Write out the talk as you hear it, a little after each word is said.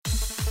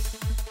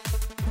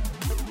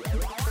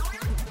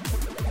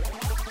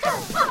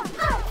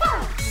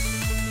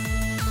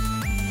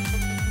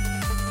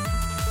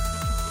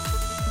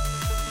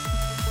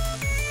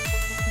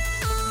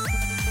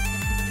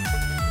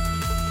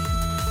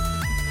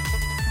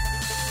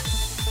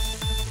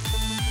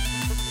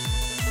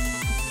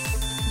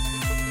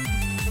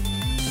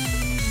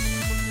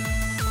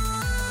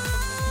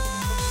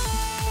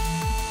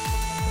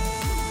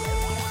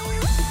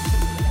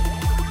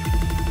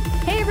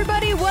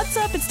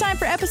What's up? It's time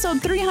for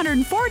episode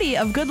 340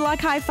 of Good Luck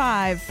High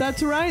Five.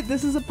 That's right.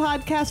 This is a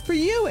podcast for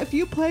you if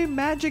you play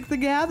Magic the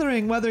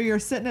Gathering, whether you're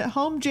sitting at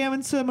home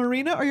jamming some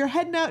arena or you're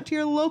heading out to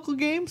your local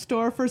game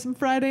store for some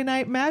Friday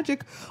night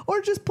magic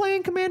or just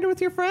playing Commander with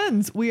your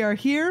friends. We are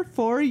here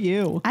for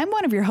you. I'm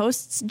one of your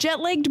hosts,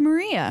 Jet-Lagged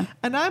Maria.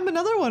 And I'm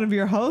another one of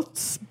your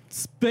hosts,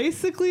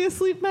 basically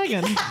asleep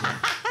Megan.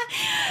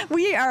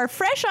 We are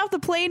fresh off the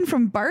plane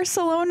from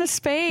Barcelona,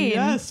 Spain.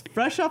 Yes,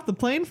 fresh off the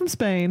plane from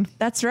Spain.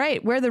 That's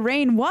right, where the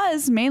rain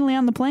was mainly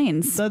on the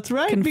plains. That's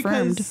right,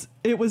 Confirmed. because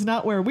it was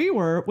not where we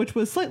were, which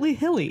was slightly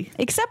hilly.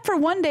 Except for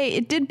one day,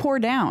 it did pour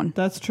down,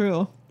 That's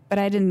true. but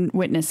I didn't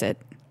witness it.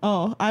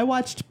 Oh, I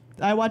watched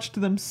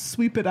them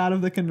sweep it out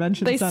of the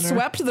convention They center.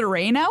 swept the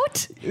rain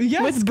out?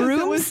 Yes, With 'cause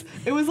brooms?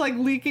 It was like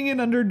leaking in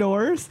under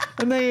doors,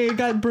 and they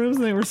got brooms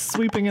and they were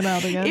sweeping it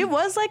out again. It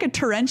was like a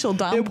torrential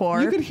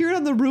downpour. You could hear it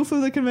on the roof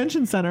of the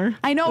convention center.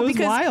 I know, it was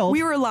because wild.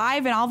 we were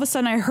live and all of a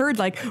sudden I heard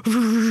like,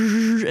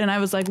 and I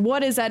was like,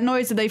 what is that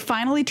noise? Did they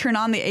finally turn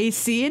on the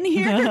AC in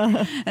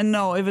here? And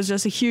no, it was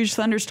just a huge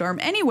thunderstorm.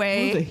 It was a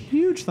Anyway,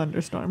 huge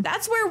thunderstorm.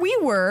 that's where we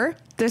were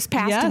this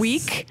past Yes.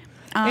 week.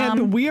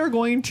 And we are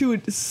going to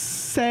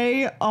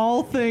say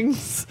all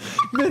things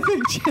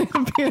Mythic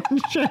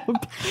Championship.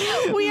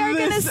 We are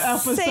going to this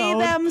episode. say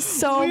them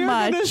so we are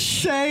much. going to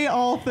say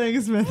all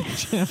things Mythic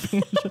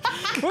Championship.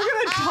 We're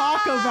going to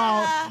talk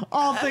about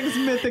all things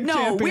Mythic No,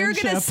 Championship. we're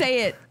going to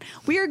say it.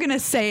 We are going to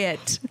say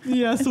it.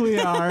 Yes, we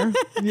are.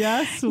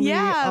 Yes, we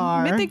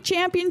are. Mythic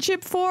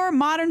Championship 4,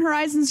 Modern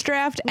Horizons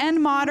Draft,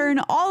 and Modern.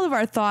 All of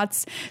our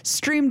thoughts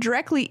streamed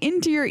directly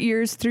into your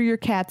ears through your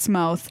cat's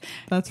mouth.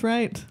 That's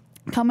right.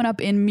 Coming up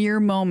in mere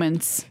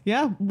moments.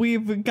 Yeah,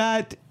 we've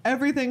got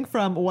everything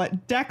from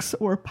what decks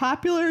were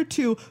popular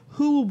to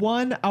who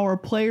won our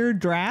player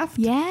draft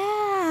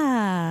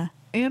Yeah.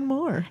 and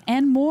more.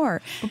 And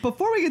more. But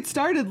before we get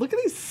started, look at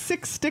these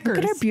 6 stickers.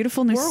 Look at our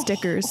beautiful new We're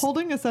stickers.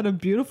 Holding a set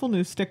of beautiful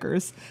new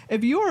stickers.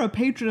 If you are a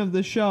patron of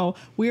the show,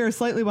 we are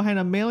slightly behind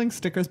on mailing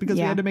stickers because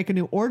we Yeah. had to make a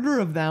new order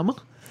of them.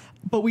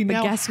 But we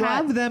now guess what?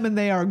 have them and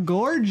they are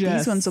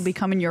gorgeous. These ones will be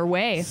coming your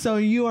way. So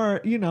you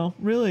are,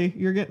 really,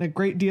 you're getting a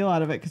great deal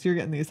out of it because you're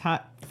getting these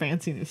hot,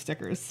 fancy new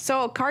stickers.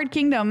 So Card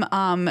Kingdom,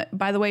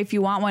 by the way, if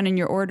you want one in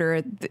your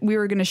order, we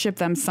were going to ship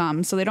them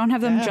some. So they don't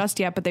have them Yeah. just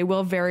yet, but they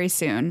will very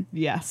soon,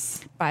 Yes.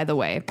 by the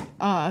way.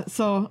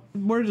 So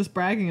we're just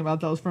bragging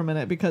about those for a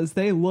minute because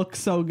they look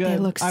so good. They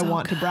look I so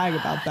want to brag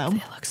about them.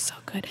 They look so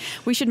good.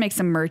 We should make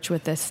some merch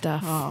with this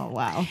stuff. Oh,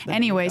 wow. There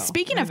Anyway, we go.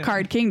 speaking I of know.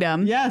 Card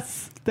Kingdom,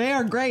 Yes, they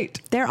are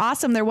great. they're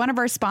awesome. They're one of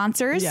our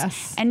sponsors.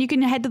 Yes. And you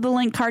can head to the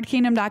link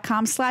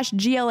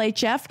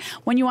cardkingdom.com/GLHF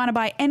when you want to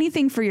buy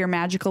anything for your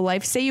magical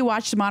life. Say you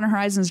watched the Modern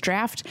Horizons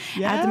draft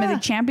at Yeah. the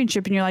Mythic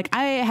Championship and you're like,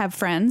 I have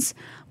friends.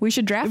 We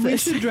should draft We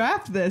this. should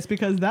draft this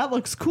because that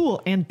looks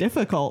cool and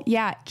difficult.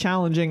 Yeah.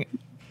 Challenging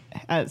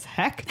as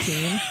heck,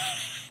 team.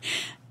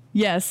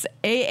 Yes,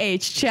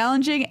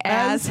 challenging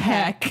as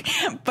heck.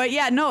 But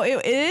yeah, no,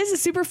 it is a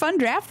super fun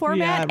draft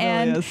format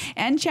Yeah, it really is.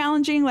 and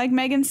challenging, like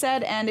Megan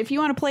said. And if you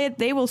want to play it,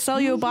 they will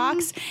sell you a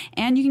box,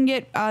 and you can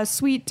get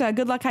sweet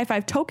Good Luck High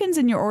Five tokens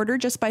in your order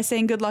just by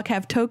saying "Good Luck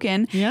Have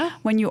Token." Yeah.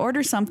 When you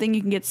order something,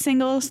 you can get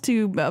singles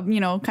to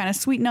kind of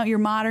sweeten out your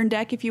modern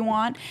deck if you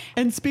want.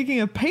 And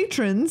speaking of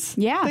patrons,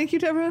 Yeah. thank you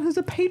to everyone who's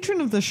a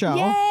patron of the show.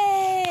 Yay!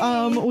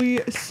 We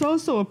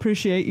so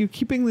appreciate you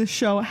keeping this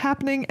show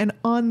happening and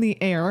on the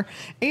air.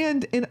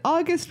 And in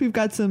August, we've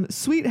got some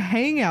sweet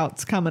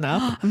hangouts coming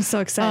up. I'm so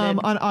excited.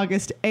 On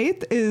August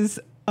 8th is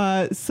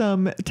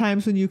some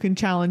times when you can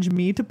challenge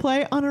me to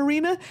play on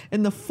Arena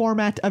in the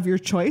format of your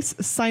choice.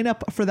 Sign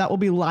up for that. Will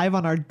be live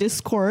on our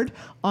Discord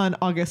on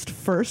August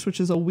 1st, which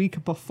is a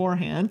week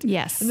beforehand.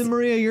 Yes. And then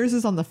Maria, yours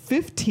is on the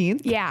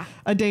 15th. Yeah.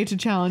 A day to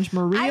challenge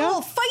Maria. I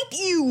will fight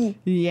you.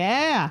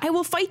 Yeah. I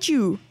will fight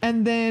you.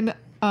 And then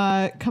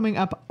coming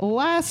up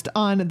last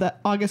on the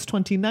August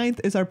 29th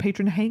is our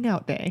patron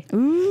hangout day.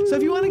 Ooh. So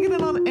if you want to get in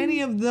on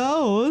any of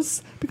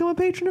those, become a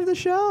patron of the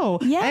show.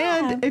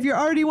 Yeah. And if you're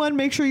already one,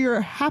 make sure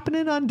you're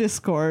happening on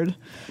Discord.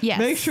 Yes.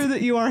 Make sure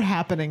that you are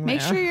happening there.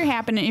 Make sure you're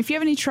happening. If you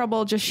have any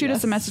trouble, just shoot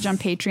us a Yes. message on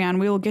Patreon.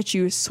 We will get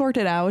you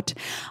sorted out.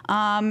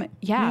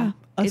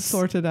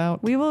 Sorted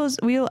out.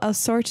 We'll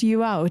sort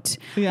you out.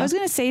 Yeah. I was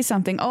going to say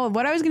something. Oh,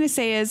 what I was going to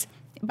say is,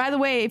 by the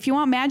way, if you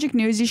want magic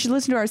news, you should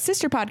listen to our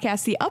sister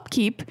podcast, The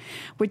Upkeep,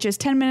 which is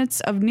 10 minutes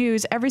of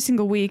news every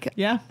single week.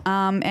 Yeah.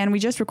 And we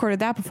just recorded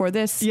that before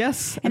this.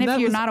 Yes. And if that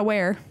you're was not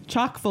aware,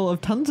 chock full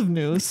of tons of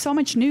news. so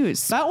much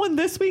news. That one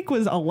this week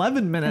was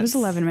 11 minutes. It was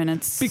 11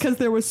 minutes. Because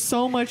there was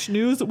so much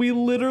news, we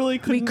literally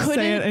couldn't,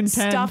 say it in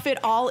 10. stuff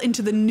it all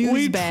into the news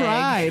We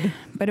bag. tried.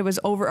 But it was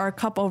our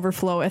cup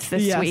overfloweth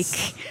this Yes. week.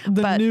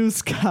 The But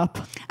news cup.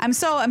 I'm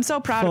so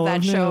proud Full of that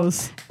of show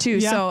news. too.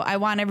 Yeah. So I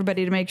want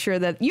everybody to make sure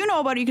that you know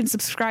about it. You can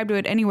subscribe to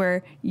it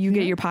anywhere you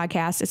get your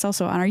podcast. It's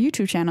also on our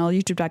YouTube channel,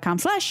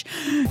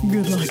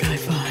 youtube.com/Good Luck High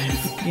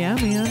Five. Yeah,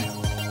 man.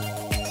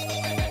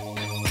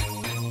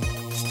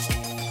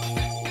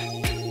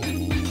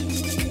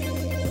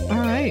 All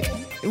right.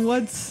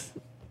 What's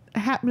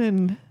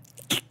happening?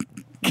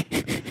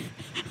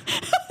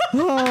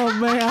 Oh Oh,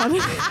 man.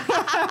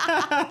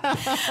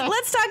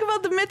 Let's talk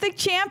about the Mythic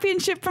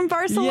Championship from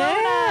Barcelona.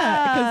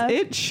 Yeah,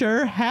 because it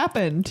sure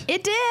happened.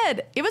 It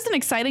did. It was an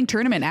exciting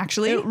tournament,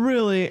 actually. It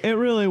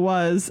really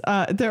was.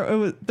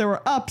 There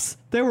were ups,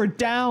 there were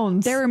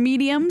downs, There were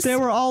mediums. there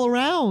were all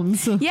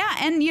arounds. Yeah,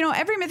 and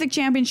every Mythic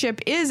Championship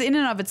is in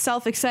and of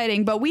itself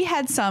exciting, but we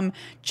had some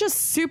just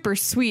super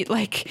sweet,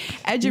 like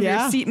edge of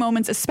your seat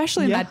moments,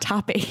 especially in that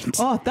top 8.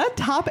 Oh, that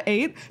top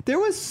 8, there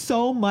was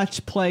so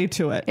much play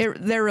to it.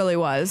 There really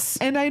was.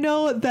 And I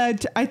know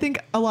that I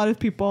think a lot of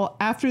people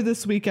after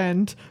this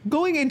weekend,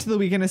 going into the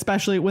weekend,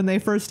 especially when they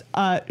first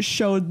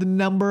showed the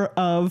number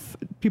of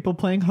people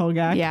playing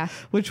Hogak,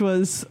 which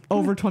was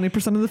over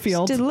 20% of the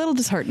field. It's a little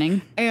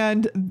disheartening.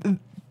 And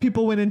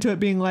people went into it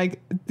being like,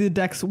 the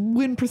deck's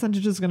win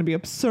percentage is going to be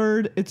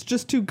absurd. It's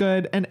just too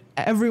good. And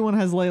everyone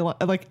has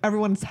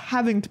everyone's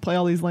having to play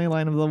all these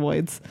Leyline of the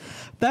Voids.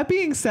 That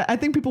being said, I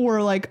think people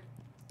were like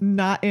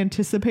not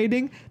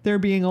anticipating there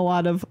being a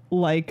lot of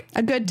like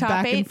a good top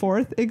back 8 and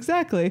forth.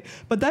 Exactly.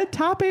 But that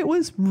top 8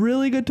 was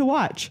really good to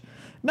watch.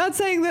 Not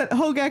saying that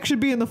Hogak should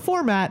be in the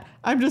format.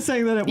 I'm just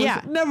saying that it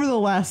was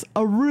nevertheless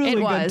a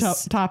really good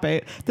top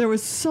 8. There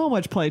was so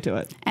much play to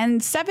it.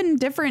 And 7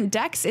 different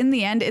decks in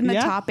the end in the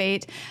top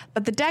 8.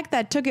 But the deck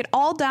that took it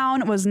all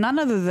down was none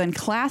other than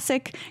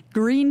classic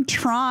green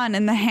Tron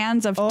in the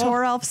hands of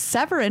Toralf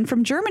Severin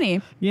from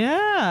Germany.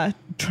 Yeah.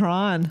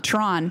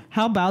 Tron.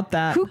 How about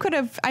that? Who could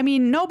have,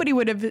 nobody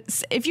would have,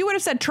 if you would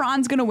have said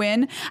Tron's going to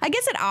win, I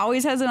guess it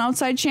always has an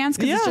outside chance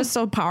because it's just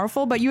so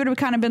powerful, but you would have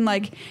kind of been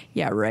like,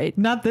 yeah, right.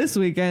 Not this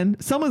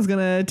weekend. Someone's going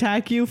to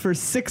attack you for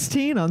 16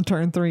 on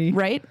turn 3.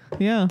 Right?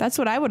 Yeah. That's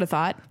what I would have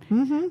thought.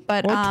 Mm-hmm.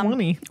 But, or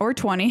 20. Or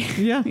 20.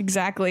 Yeah.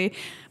 Exactly.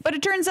 But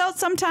it turns out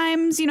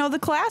sometimes, the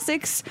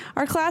classics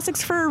are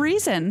classics for a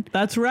reason.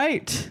 That's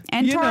right.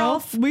 And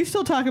Toralf. We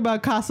still talk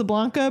about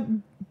Casablanca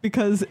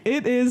because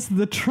it is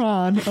the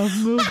Tron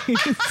of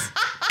movies.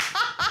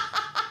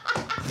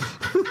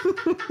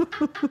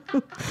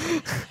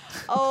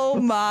 Oh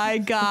my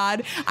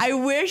God. I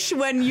wish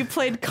when you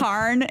played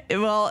Karn,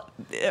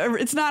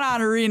 it's not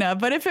on Arena,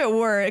 but if it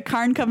were,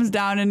 Karn comes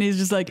down and he's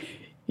just like,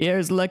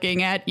 here's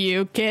looking at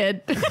you,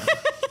 kid.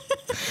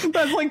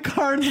 That's like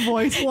Karn's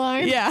voice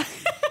line. Yeah.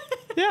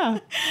 Yeah,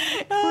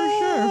 for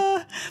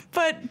sure.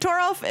 But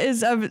Toralf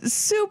is a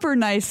super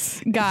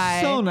nice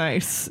guy. So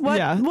nice.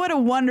 What a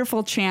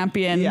wonderful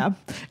champion. Yeah.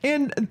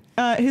 And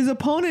his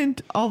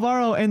opponent,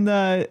 Alvaro, in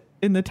the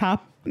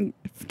top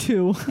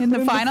 2. In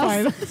the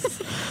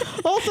finals.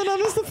 Also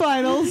known as the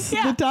finals.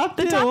 Yeah, the top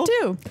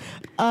 2.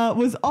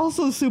 Was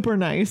also super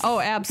nice. Oh,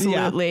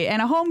 absolutely. Yeah.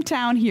 And a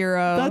hometown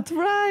hero. That's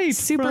right.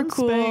 Super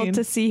cool Spain.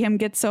 to see him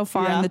get so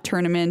far in the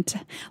tournament.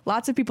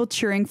 Lots of people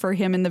cheering for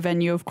him in the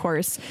venue, of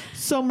course.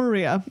 So,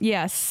 Maria.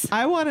 Yes.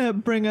 I want to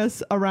bring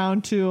us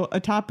around to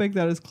a topic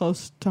that is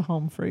close to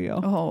home for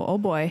you. Oh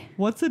boy.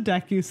 What's a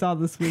deck you saw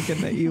this weekend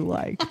that you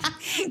liked?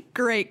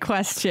 Great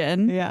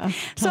question. Yeah.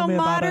 So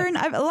Modern,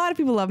 a lot of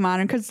people love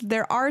Modern because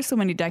there are so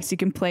many decks you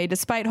can play,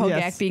 despite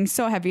Hogak being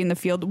so heavy in the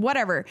field.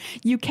 Whatever.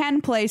 You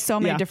can play so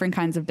many different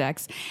kinds of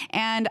decks.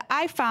 And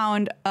I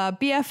found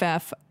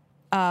BFF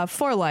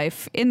for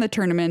life in the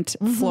tournament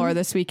floor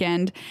this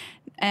weekend.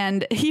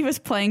 And he was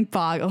playing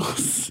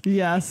Boggles.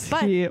 Yes,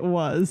 but he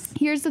was.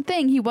 Here's the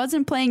thing. He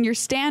wasn't playing your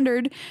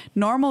standard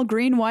normal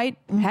green-white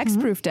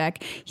hexproof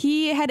deck.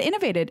 He had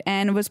innovated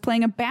and was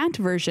playing a Bant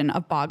version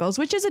of Boggles,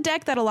 which is a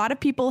deck that a lot of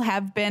people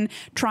have been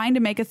trying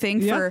to make a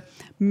thing for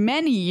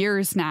many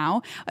years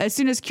now. As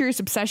soon as Curious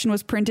Obsession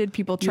was printed,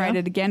 people tried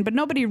it again, but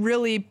nobody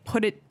really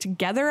put it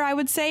together, I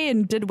would say,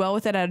 and did well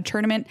with it at a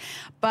tournament.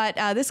 But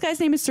this guy's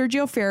name is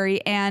Sergio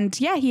Ferri, and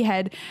he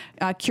had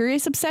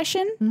Curious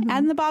Obsession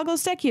and the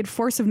Boggles deck. He had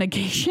Force of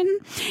Negation,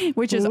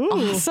 which is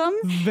awesome.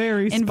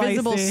 Very spicy.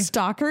 Invisible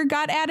Stalker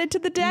got added to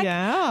the deck.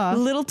 Yeah.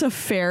 Little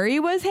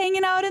Teferi was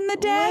hanging out in the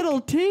deck.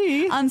 Little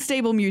T.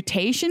 Unstable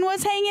Mutation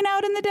was hanging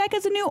out in the deck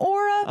as a new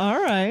aura.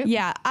 All right.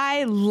 Yeah,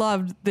 I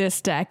loved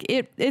this deck.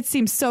 It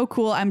seems so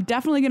cool. I'm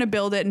definitely going to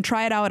build it and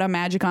try it out on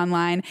Magic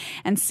Online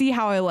and see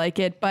how I like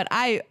it. But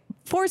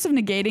Force of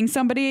Negating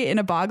somebody in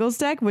a Boggles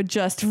deck would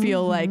just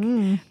feel like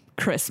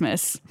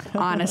Christmas,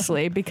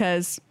 honestly,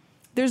 because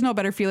there's no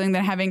better feeling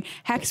than having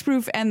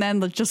hexproof and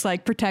then just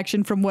like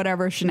protection from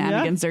whatever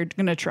shenanigans they're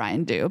going to try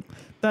and do.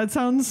 That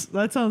sounds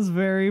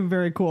very,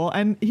 very cool.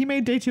 And he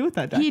made day 2 with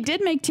that deck. He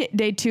did make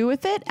day 2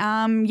 with it.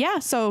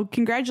 So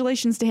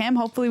congratulations to him.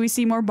 Hopefully we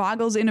see more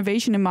Boggles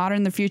innovation in Modern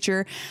in the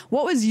future.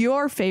 What was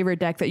your favorite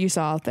deck that you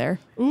saw out there?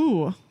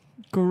 Ooh,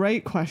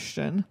 great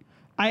question.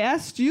 I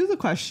asked you the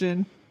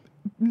question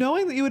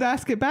knowing that you would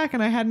ask it back,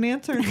 and I had an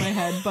answer in my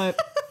head, but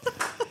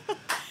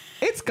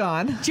it's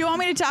gone. Do you want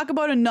me to talk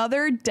about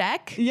another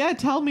deck? Yeah,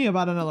 tell me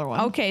about another one.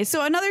 Okay,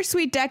 so another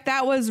sweet deck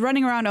that was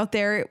running around out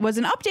there was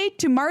an update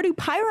to Mardu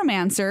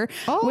Pyromancer,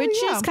 which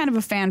is kind of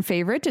a fan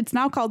favorite. It's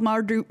now called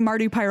Mardu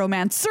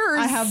Pyromancers.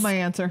 I have my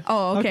answer.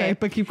 Oh, okay.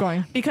 But keep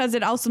going. Because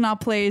it also now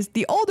plays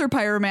the older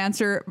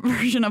Pyromancer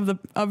version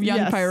of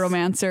young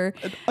Pyromancer.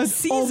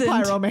 Old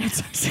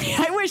Pyromancer.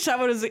 I wish I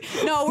was.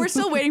 No, we're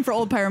still waiting for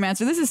old Pyromancer.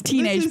 This is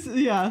teenage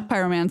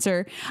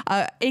Pyromancer,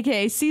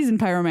 aka seasoned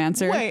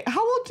Pyromancer. Wait,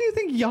 how old do you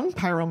think young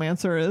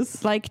Pyromancer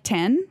is? Like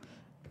 10?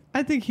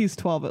 I think he's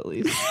 12 at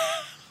least.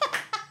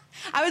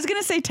 I was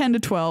gonna say 10 to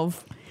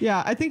 12.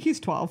 Yeah, I think he's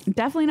 12.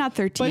 Definitely not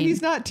 13. But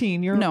he's not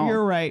teen.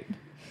 You're right.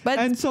 But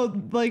and so,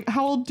 like,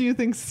 how old do you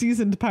think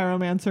seasoned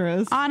Pyromancer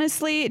is?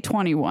 Honestly,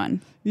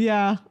 21.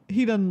 Yeah,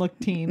 he doesn't look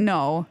teen.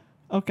 No.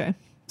 Okay.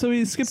 So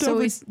we skipped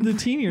over the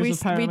teen years of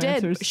Pyromancers. We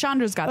did.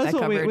 Chandra's got that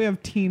covered. We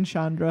have teen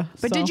Chandra.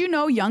 But did you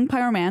know young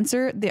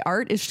Pyromancer, the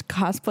art is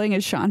cosplaying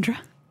as Chandra?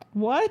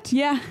 What?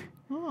 Yeah.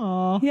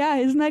 Oh. Yeah,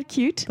 isn't that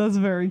cute? That's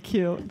very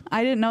cute.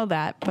 I didn't know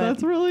that. But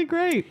that's really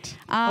great.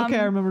 Okay,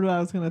 I remembered what I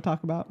was going to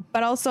talk about.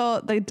 But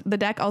also, the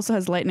deck also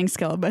has Lightning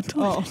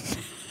Skelemental. Oh.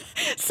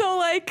 So,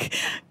 like...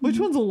 Which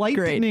one's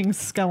Lightning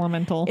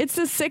Skelemental? It's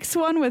the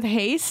 6-1 with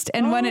haste,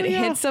 and when it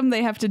hits them,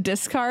 they have to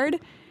discard.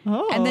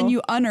 Oh. And then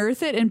you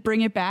unearth it and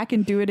bring it back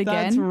and do it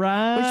again. That's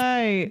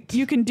right. Which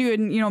you can do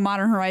in,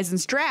 Modern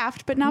Horizons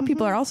draft, but now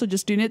people are also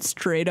just doing it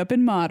straight up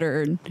in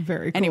Modern.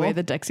 Very cool. Anyway,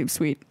 the deck seems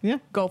sweet. Yeah.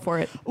 Go for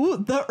it. Ooh,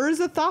 the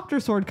Urza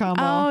Thopter sword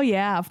combo. Oh,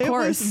 yeah, of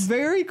course. It was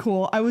very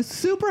cool. I was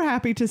super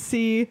happy to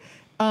see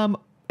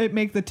it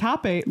make the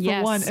top 8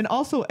 for one. And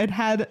also it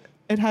had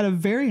a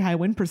very high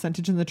win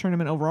percentage in the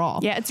tournament overall.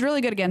 Yeah, it's really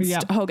good against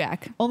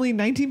Hogak. Only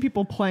 19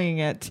 people playing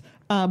it,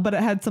 but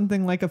it had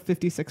something like a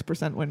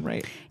 56% win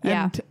rate.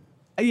 Yeah. And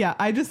yeah,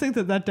 I just think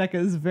that deck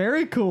is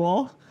very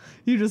cool.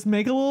 You just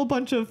make a little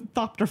bunch of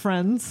Thopter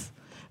friends.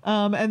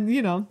 And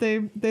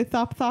they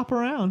thop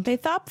around. They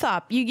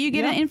thop. You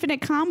get an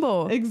infinite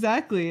combo.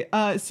 Exactly.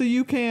 So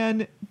you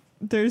can,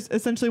 there's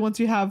essentially once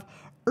you have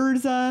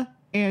Urza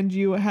and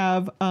you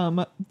have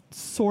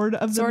Sword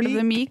of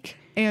the Meek.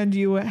 And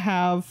you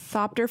have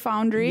Thopter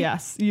Foundry.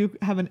 Yes, you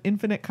have an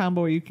infinite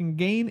combo where you can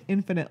gain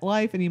infinite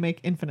life and you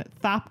make infinite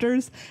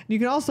Thopters. And you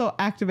can also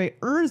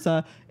activate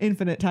Urza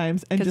infinite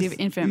times and just you have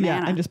infinite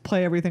mana. and just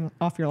play everything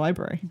off your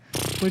library,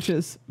 which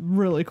is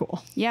really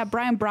cool. Yeah,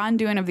 Brian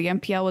Braunduin of the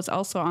MPL was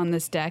also on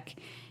this deck.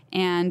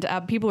 And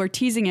people were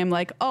teasing him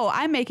like, oh,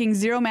 I'm making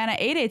 0 mana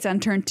 8/8s on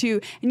turn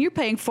 2, and you're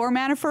paying 4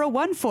 mana for a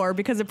 1/4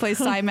 because it plays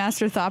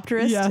Psymaster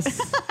Thopterist. Yes,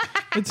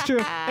 it's true.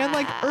 And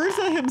like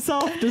Urza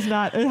himself does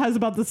not. It has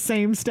about the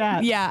same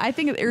stat. Yeah, I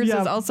think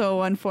Urza's also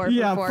a 1/4 for 4.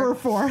 Yeah, for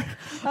 4.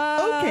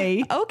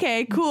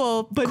 Okay,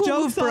 cool. But cool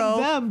jokes move, bro.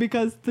 on them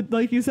because,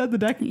 like you said, the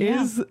deck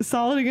is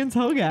solid against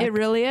Hogak. It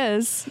really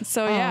is.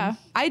 So yeah,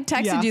 I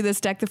texted you this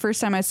deck the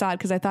first time I saw it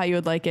because I thought you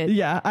would like it.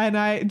 Yeah,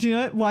 and do you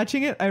know what?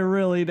 Watching it, I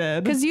really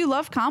did. Because you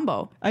love combo.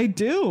 I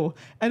do,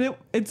 and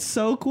it's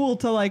so cool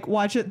to like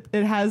watch it.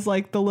 It has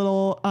like the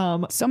little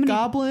so many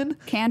goblin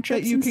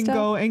cantrips that you can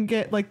go and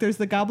get. Like there's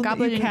the goblin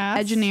that you cast.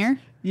 Engineer.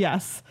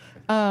 Yes.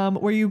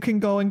 Where you can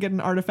go and get an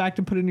artifact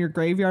and put it in your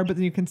graveyard, but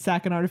then you can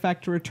sack an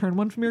artifact to return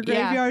one from your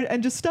graveyard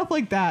and just stuff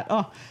like that.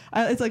 Oh,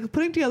 it's like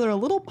putting together a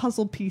little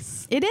puzzle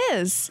piece. It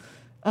is.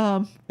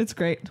 It's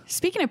great.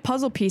 Speaking of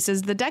puzzle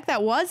pieces, the deck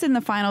that was in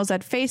the finals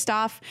that faced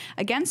off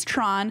against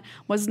Tron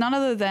was none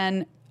other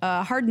than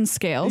Hardened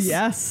Scales.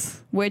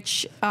 Yes.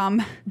 Which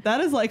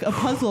that is like a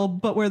puzzle,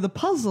 but where the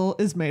puzzle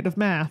is made of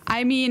math.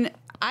 I mean,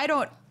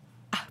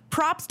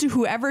 props to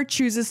whoever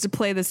chooses to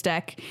play this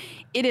deck.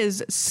 It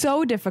is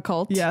so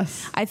difficult.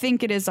 Yes. I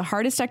think it is the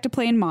hardest deck to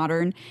play in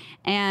Modern.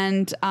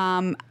 And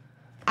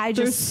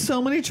there's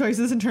so many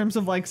choices in terms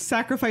of like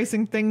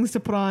sacrificing things to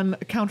put on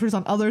counters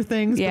on other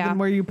things. Yeah. But then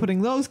where are you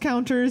putting those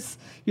counters?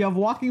 You have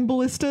walking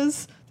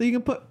ballistas that you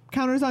can put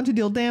counters on to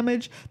deal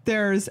damage.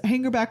 There's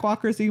hangerback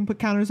walkers that you can put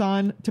counters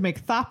on to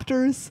make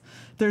Thopters.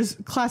 There's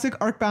classic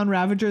Arcbound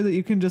Ravager that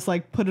you can just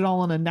like put it all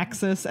on a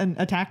Nexus and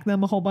attack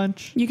them a whole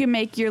bunch. You can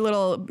make your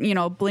little,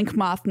 Blink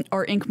Moth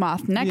or Ink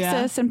Moth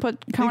Nexus and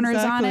put counters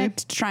on it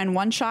to try and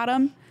one-shot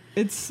them.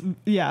 It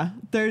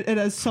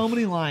has so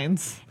many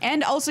lines.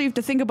 And also you have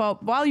to think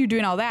about, while you're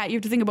doing all that, you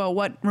have to think about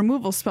what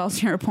removal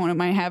spells your opponent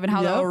might have and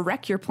how that will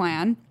wreck your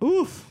plan.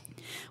 Oof.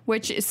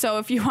 So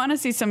if you want to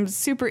see some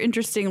super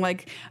interesting,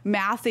 like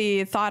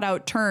mathy, thought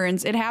out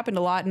turns, it happened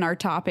a lot in our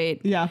top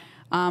 8. Yeah.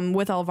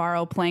 With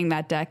Alvaro playing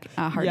that deck,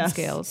 Hardened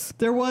Scales.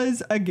 There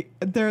was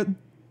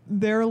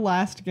their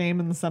last game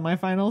in the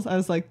semifinals. I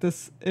was like,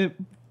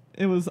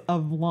 it was a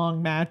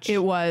long match.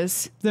 It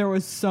was. There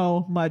was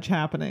so much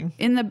happening.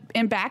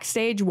 In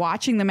backstage,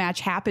 watching the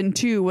match happen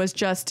too was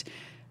just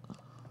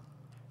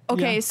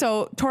okay. Yeah.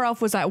 So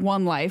Toralf was at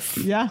 1 life.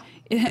 Yeah.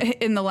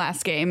 In the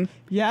last game.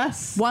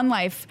 Yes. 1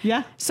 life.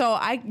 Yeah. So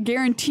I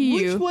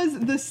guarantee you. Which was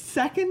the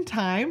second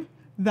time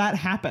that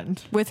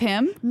happened with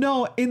him.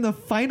 No, in the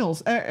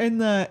finals, in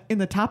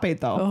the top 8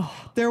 though.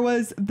 Oh. There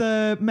was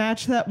the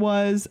match that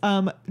was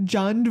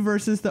Jund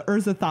versus the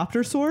Urza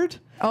Thopter sword.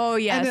 Oh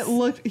yes. And it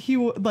looked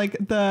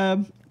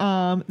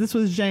this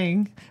was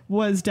Zhang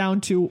was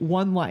down to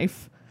 1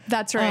 life.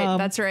 That's right.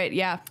 That's right.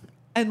 Yeah.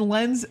 And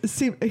Lens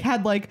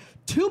had like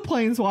 2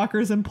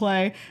 planeswalkers in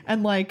play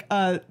and like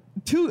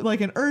 2 like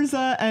an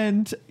Urza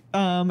and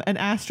an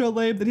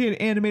Astrolabe that he had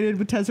animated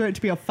with Tezzeret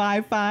to be a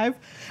 5/5,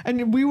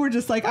 and we were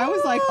just like, I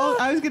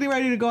was getting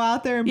ready to go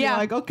out there and be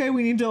like, okay,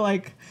 we need to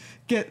like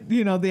get,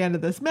 the end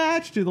of this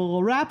match, do the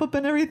little wrap up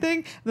and everything.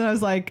 And then I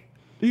was like,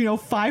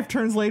 5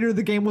 turns later,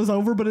 the game was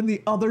over, but in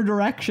the other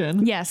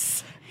direction.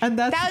 Yes. And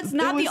that's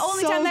not the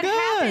only time that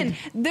happened.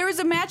 There was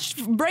a match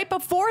right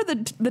before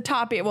the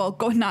top 8. Well,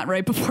 not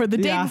right before, the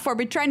day before,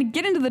 but trying to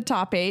get into the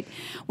top 8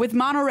 with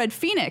Mono Red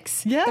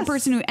Phoenix. Yes. The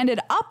person who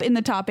ended up in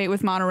the top 8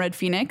 with Mono Red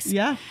Phoenix.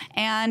 Yeah.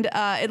 And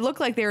it looked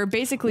like they were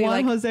basically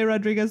Juan Jose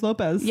Rodriguez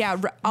Lopez. Yeah.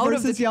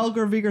 Versus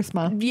Jelger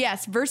Vigersma.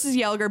 Yes, versus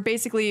Jelger.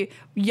 Basically,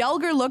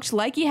 Jelger looked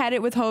like he had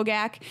it with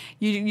Hogak.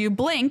 You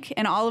blink,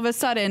 and all of a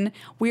sudden,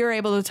 we were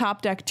able to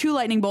top deck 2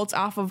 lightning bolts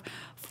off of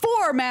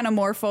 4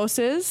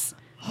 Manamorphoses.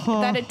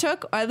 That it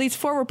took. At least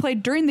 4 were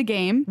played during the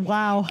game.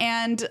 Wow.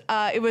 And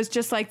it was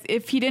just like,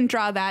 if he didn't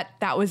draw that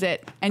was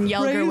it. And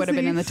Jelger would have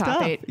been in the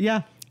top 8.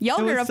 Yeah.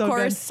 Jelger, of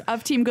course,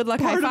 of Team Good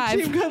Luck High Five.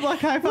 Team Good Luck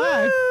High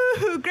Five.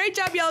 Woo! Great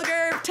job,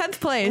 Jelger. 10th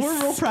place.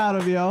 We're real proud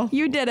of you.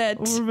 You did it.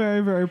 We're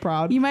very, very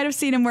proud. You might have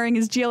seen him wearing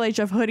his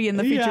GLHF hoodie in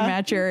the feature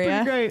match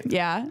area. Pretty great.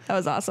 Yeah, that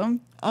was awesome.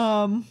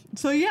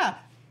 So yeah.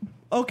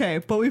 Okay,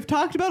 but we've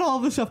talked about all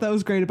the stuff that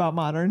was great about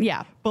Modern.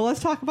 Yeah. But let's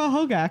talk about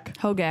Hogak.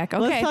 Hogak. Okay.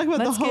 Let's talk about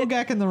the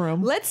Hogak in the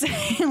room. Let's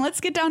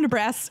get down to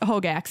brass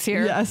Hogaks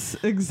here. Yes,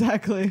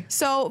 exactly.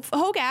 So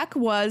Hogak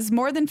was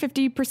more than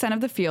 50% of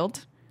the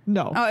field.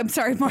 No. Oh, I'm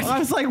sorry. I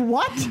was like,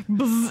 what?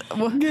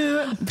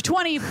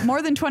 20,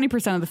 more than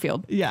 20% of the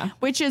field. Yeah.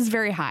 Which is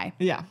very high.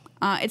 Yeah.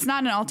 It's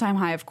not an all-time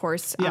high, of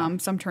course. Yeah.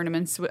 Some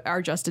tournaments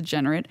are just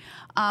degenerate.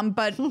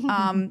 But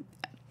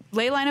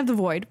Leyline of the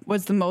Void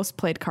was the most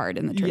played card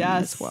in the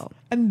tournament as well.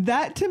 And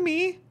that, to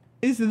me,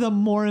 is the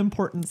more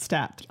important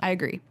stat. I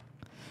agree.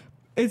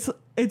 It's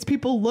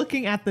people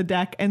looking at the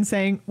deck and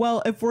saying,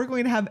 well, if we're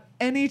going to have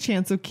any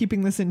chance of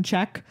keeping this in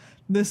check,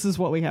 this is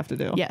what we have to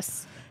do.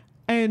 Yes.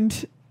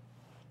 And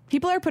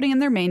people are putting in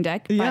their main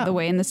deck, by the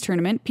way, in this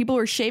tournament. People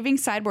were shaving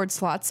sideboard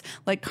slots,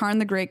 like Karn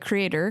the Great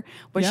Creator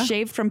was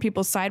shaved from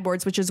people's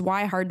sideboards, which is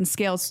why Hardened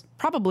Scales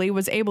probably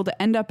was able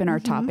to end up in our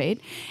top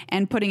 8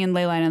 and putting in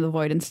Leyline of the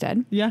Void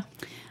instead. Yeah.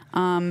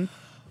 Finally,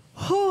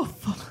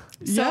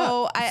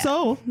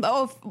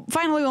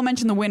 we'll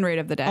mention the win rate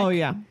of the deck. Oh,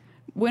 yeah.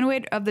 Win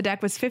rate of the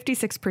deck was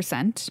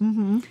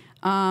 56%.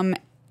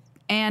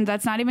 And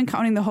that's not even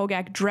counting the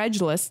Hogak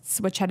dredge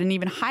lists, which had an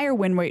even higher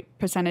win rate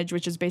percentage,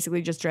 which is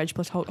basically just dredge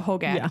plus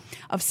Hogak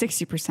of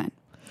 60%.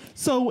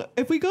 So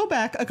if we go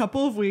back a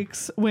couple of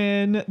weeks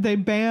when they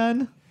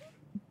ban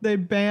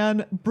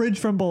Bridge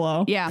from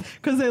Below. Yeah.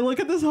 Because they look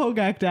at this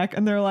Hogak deck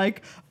and they're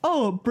like,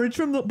 oh, Bridge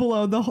from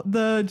Below,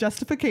 the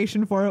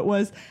justification for it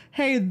was,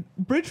 hey,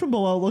 Bridge from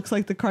Below looks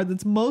like the card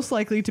that's most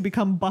likely to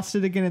become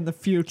busted again in the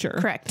future.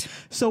 Correct.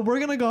 So we're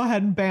going to go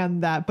ahead and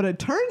ban that. But it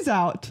turns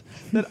out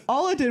that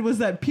all it did was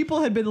that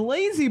people had been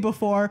lazy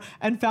before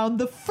and found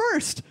the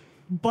first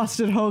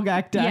busted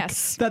Hogak deck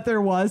that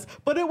there was,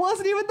 but it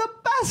wasn't even the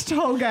best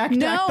Hogak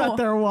deck that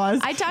there was.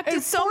 I talked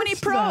to so many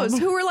pros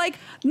who were like,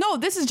 no,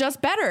 this is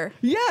just better.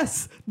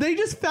 Yes, they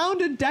just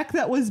found a deck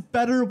that was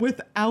better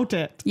without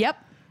it. Yep.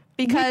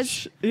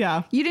 Because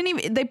you didn't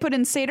even, they put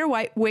in Satyr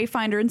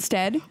Wayfinder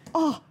instead.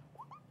 Oh,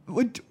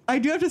 I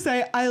do have to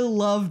say, I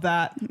love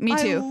that. Me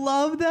too. I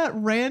love that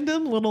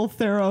random little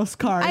Theros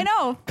card. I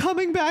know.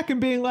 Coming back and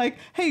being like,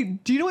 hey,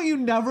 do you know what you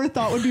never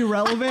thought would be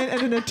relevant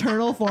in an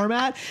Eternal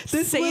format?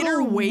 This Satyr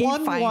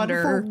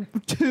Wayfinder. 1/1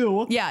 for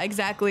 2. Yeah,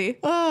 exactly.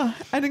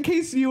 And in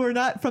case you were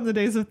not from the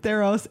days of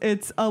Theros,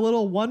 it's a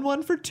little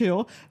 1/1 for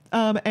 2.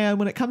 And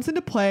when it comes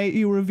into play,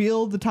 you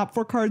reveal the top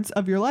 4 cards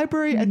of your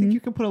library. I think you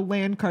can put a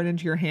land card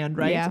into your hand,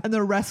 right? Yeah. And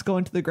the rest go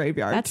into the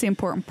graveyard. That's the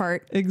important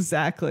part.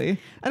 Exactly.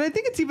 And I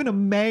think it's even a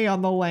May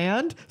on the land.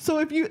 So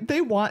if they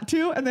want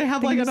to, and they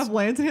have like enough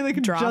lands in here, they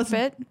can drop just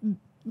it,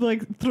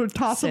 like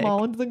toss them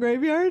all into the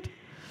graveyard.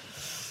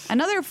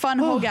 Another fun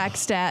Hogak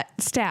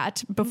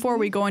stat before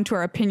we go into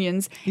our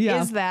opinions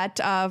is that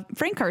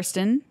Frank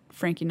Karsten,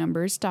 Frankie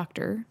Numbers,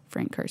 Dr.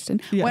 Frank Karsten,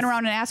 went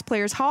around and asked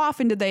players how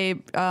often did they,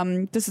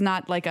 this is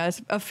not like a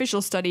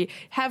official study,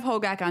 have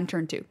Hogak on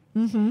turn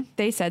 2.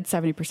 They said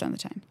 70% of the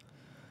time.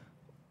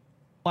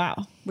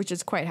 Wow. Which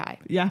is quite high.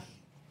 Yeah.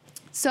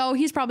 So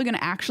he's probably going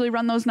to actually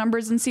run those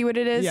numbers and see what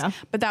it is. Yeah.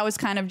 But that was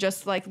kind of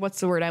just like, what's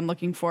the word I'm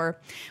looking for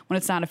when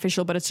it's not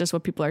official, but it's just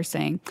what people are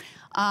saying.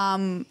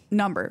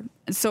 Number.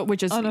 So,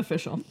 which is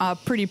unofficial.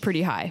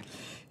 Pretty high.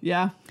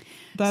 Yeah.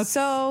 That's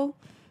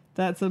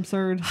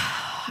absurd.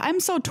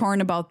 I'm so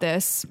torn about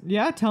this.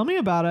 Yeah. Tell me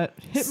about it.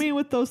 Hit me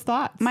with those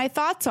thoughts. My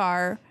thoughts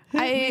are,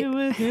 Hit me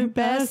with your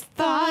best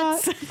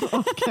thoughts.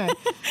 Okay.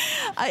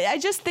 I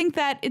just think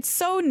that it's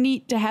so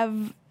neat to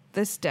have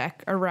this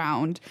deck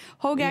around.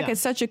 Hogak is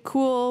such a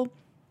cool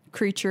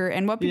creature,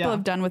 and what people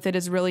have done with it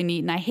is really neat.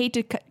 And I hate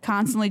to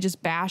constantly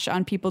just bash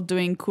on people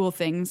doing cool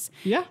things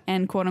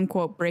and quote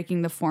unquote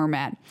breaking the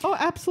format. Oh,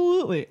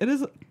 absolutely. It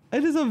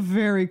is a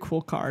very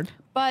cool card.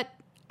 But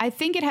I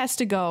think it has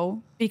to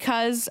go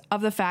because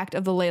of the fact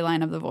of the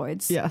Leyline of the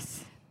Voids.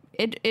 Yes.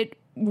 It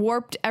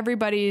warped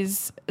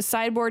everybody's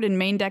sideboard and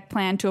main deck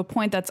plan to a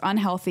point that's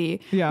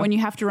unhealthy. Yeah. When you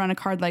have to run a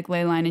card like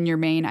Leyline in your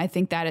main, I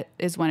think that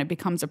is when it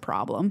becomes a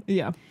problem.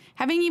 Yeah.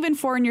 Having even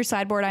 4 in your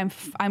sideboard,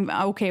 I'm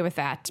okay with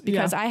that,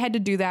 because I had to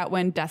do that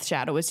when Death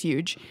Shadow was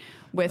huge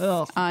with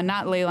not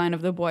Leyline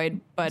of the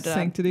Void, but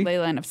Sanctity.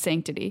 Leyline of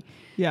Sanctity.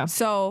 Yeah.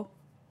 So,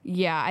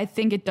 yeah, I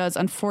think it does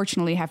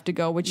unfortunately have to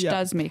go, which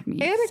does make me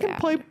And it sad. can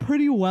play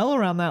pretty well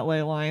around that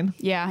ley line.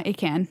 Yeah, it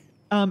can.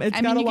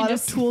 It's got a lot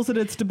of tools at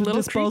its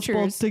disposal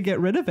creatures. to get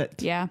rid of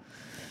it. Yeah.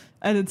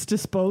 At its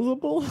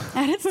disposable.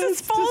 At its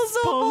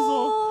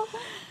disposal.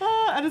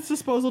 At its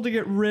disposal to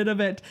get rid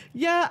of it.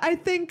 Yeah, I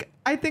think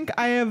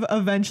I have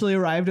eventually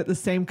arrived at the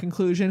same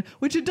conclusion,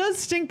 which it does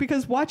stink,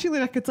 because watching the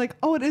deck, it's like,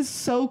 oh, it is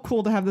so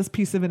cool to have this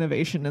piece of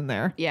innovation in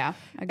there. Yeah,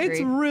 agreed.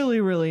 It's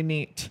really, really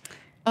neat.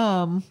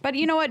 But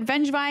you know what?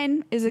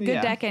 Vengevine is a good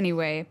Yeah. deck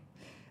anyway.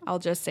 I'll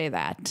just say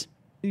that.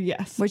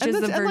 Yes. Which is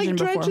the version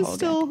before Dredge is Hogaak.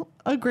 still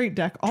a great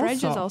deck also. Dredge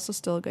is also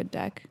still a good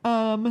deck.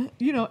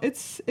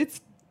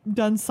 It's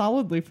done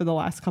solidly for the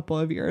last couple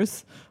of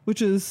years,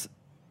 which is,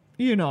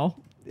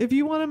 if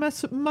you want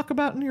to muck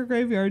about in your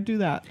graveyard, do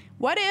that.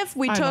 What if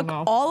we I don't took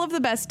know. all of the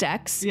best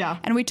decks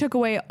and we took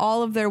away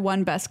all of their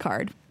one best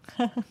card?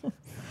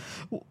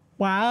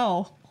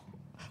 Wow.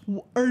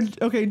 Or,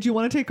 okay, do you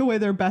want to take away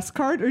their best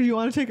card, or do you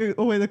want to take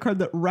away the card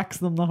that wrecks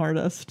them the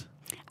hardest?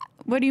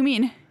 What do you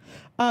mean?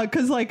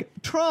 Because, like,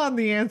 Tron,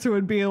 the answer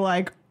would be,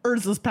 like,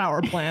 Urza's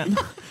Power Plant.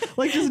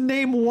 Like, just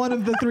name one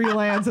of the 3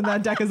 lands and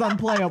that deck is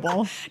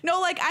unplayable. No,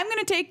 like, I'm going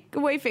to take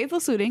away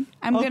Faithless Looting.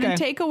 I'm going to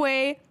take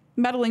away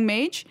Meddling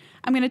Mage.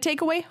 I'm going to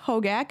take away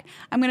Hogaak.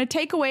 I'm going to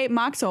take away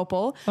Mox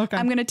Opal. Okay.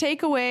 I'm going to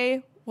take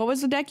away, what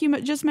was the deck you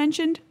just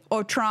mentioned?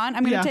 Oh, Tron.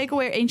 I'm going to take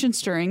away Ancient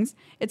Stirrings,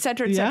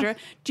 etc., etc.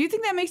 Do you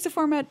think that makes the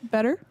format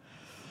better?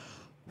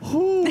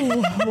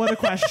 Ooh, what a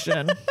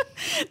question.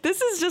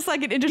 This is just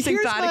like an interesting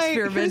thought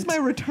experiment. Here's my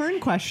return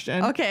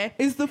question. Okay.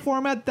 Is the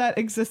format that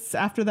exists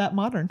after that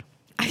modern?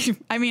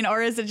 I mean,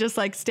 or is it just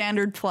like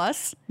standard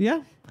plus?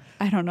 Yeah.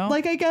 I don't know.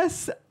 Like, I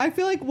guess I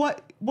feel like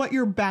what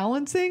you're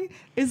balancing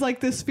is like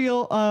this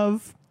feel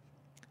of,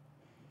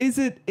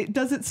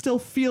 does it still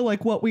feel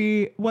like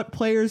what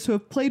players who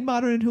have played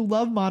modern and who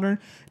love modern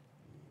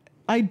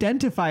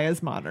identify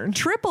as modern?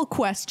 Triple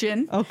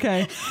question.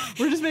 Okay.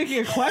 We're just making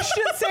a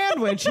question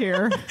sandwich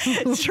here.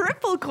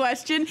 Triple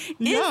question.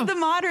 Yeah. Is the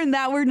modern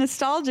that we're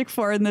nostalgic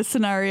for in this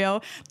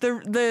scenario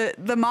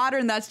the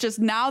modern that's just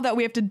now that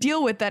we have to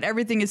deal with that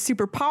everything is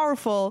super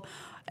powerful,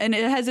 and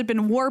has it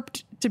been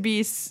warped to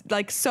be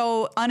like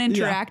so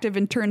uninteractive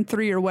in turn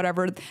 3 or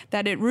whatever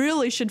that it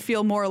really should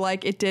feel more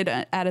like it did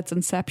at its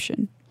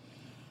inception?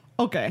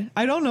 Okay.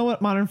 I don't know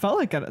what modern felt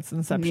like at its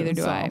inception.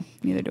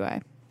 Neither do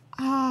I.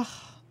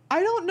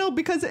 I don't know,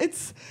 because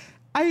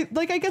I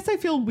guess I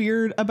feel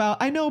weird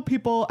about, I know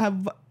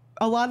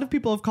a lot of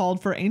people have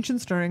called for Ancient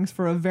Stirrings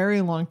for a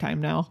very long time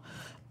now.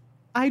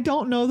 I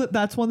don't know that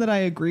that's one that I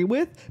agree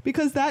with,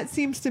 because that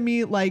seems to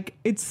me like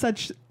it's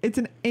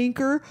an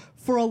anchor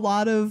for a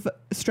lot of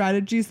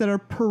strategies that are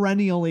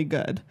perennially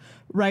good,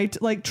 right?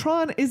 Like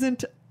Tron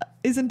isn't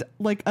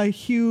like a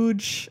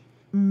huge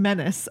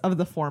menace of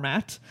the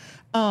format.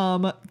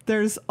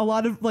 There's a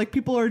lot of like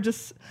people are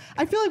just,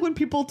 I feel like when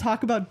people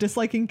talk about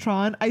disliking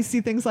Tron, I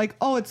see things like,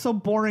 oh, it's so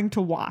boring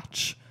to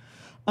watch.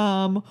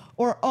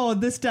 Or, oh,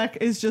 this deck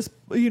is just,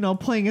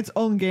 playing its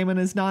own game and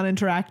is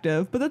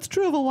non-interactive. But that's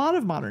true of a lot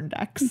of modern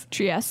decks.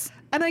 Yes.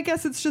 And I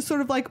guess it's just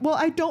sort of like, well,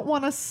 I don't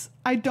want us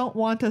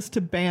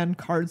to ban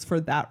cards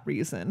for that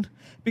reason,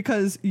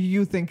 because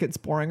you think it's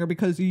boring or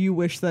because you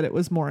wish that it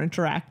was more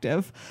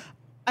interactive.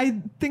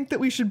 I think that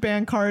we should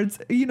ban cards.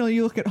 You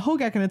look at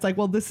Hogaak and it's like,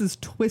 well, this is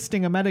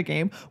twisting a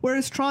metagame,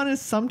 whereas Tron is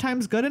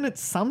sometimes good and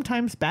it's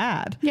sometimes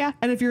bad. Yeah.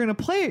 And if you're going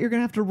to play it, you're going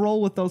to have to roll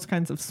with those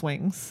kinds of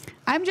swings.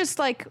 I'm just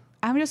like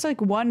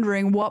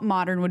wondering what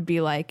modern would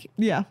be like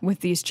with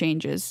these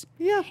changes.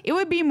 Yeah. It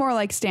would be more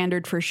like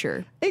standard for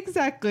sure.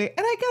 Exactly. And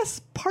I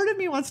guess part of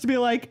me wants to be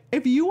like,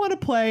 if you want to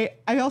play,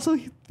 I also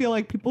feel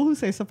like people who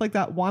say stuff like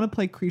that want to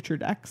play creature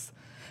decks.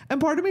 And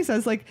part of me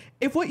says, like,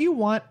 if what you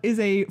want is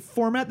a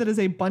format that is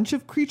a bunch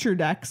of creature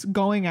decks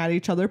going at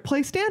each other,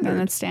 play standard. And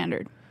that's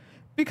standard.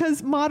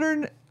 Because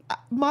modern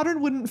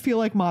wouldn't feel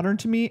like modern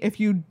to me if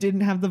you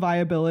didn't have the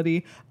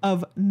viability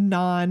of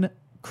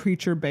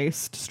non-creature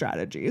based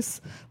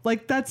strategies.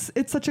 Like,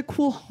 it's such a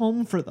cool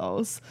home for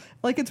those.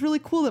 Like, it's really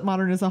cool that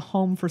modern is a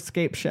home for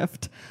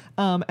Scapeshift,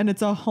 and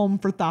it's a home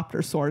for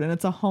Thopter Sword, and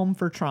it's a home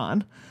for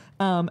Tron,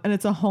 and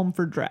it's a home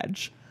for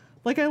Dredge.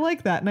 Like, I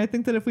like that. And I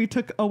think that if we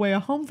took away a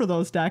home for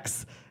those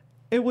decks,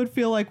 it would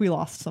feel like we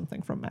lost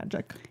something from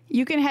Magic.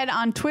 You can head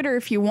on Twitter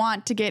if you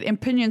want to get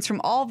opinions from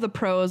all of the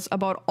pros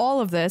about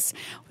all of this.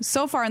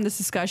 So far in this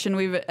discussion,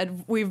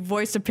 we've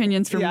voiced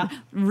opinions from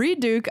Reed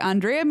Duke,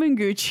 Andrea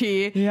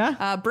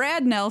Mengucci,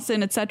 Brad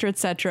Nelson, et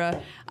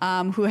cetera,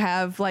 who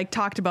have like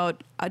talked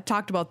about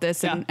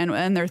this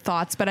and their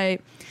thoughts.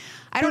 But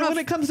I don't know when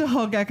it comes to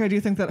Hogak, I do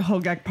think that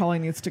Hogak probably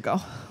needs to go.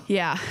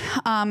 Yeah.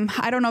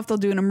 I don't know if they'll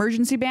do an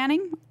emergency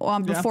banning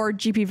before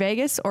GP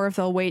Vegas or if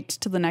they'll wait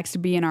till the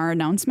next BNR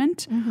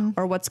announcement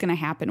or what's going to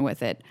happen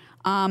with it.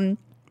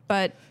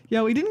 But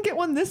yeah, we didn't get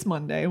one this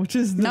Monday, which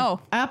is the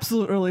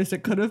absolute earliest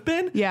it could have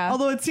been. Yeah.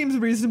 Although it seems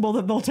reasonable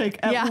that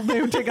they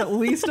would take at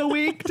least a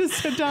week to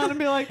sit down and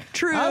be like,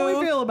 true. How do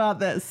we feel about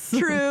this?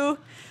 True.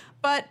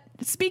 But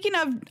speaking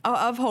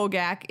of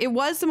Hogak, it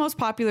was the most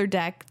popular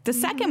deck. The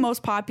second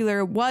most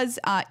popular was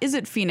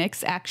Izzet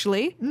Phoenix,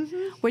 actually,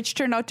 which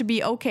turned out to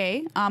be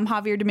okay.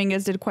 Javier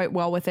Dominguez did quite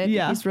well with it.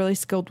 Yeah. He's really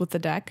skilled with the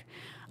deck.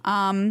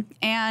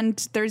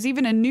 And there's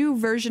even a new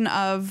version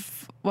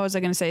of, what was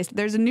I going to say?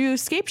 There's a new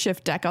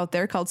Scapeshift deck out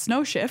there called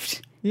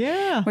Snowshift.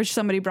 Yeah. Which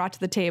somebody brought to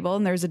the table,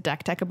 and there's a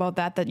deck tech about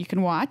that you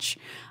can watch.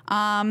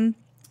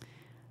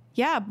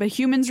 Yeah, but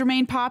humans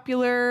remain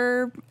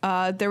popular.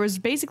 There was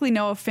basically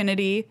no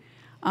affinity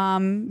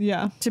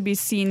to be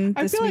seen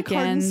this I feel like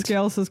weekend. Hardened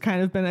Scales has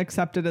kind of been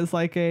accepted as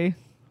like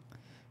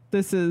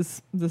this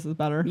is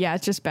better. Yeah,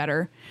 it's just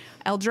better.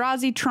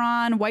 Eldrazi,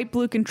 Tron, White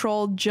Blue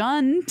Control,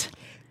 Jund.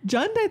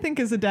 Jund, I think,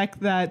 is a deck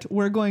that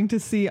we're going to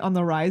see on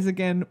the rise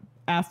again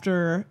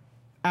after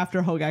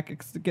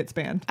Hogak gets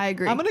banned. I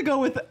agree. I'm going to go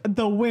with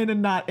the when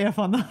and not if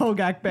on the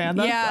Hogak ban.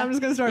 I'm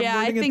just going to start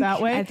wording it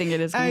that way. I think it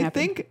is going to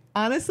happen. I think,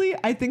 honestly,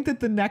 that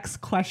the next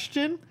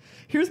question,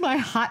 here's my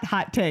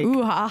hot take.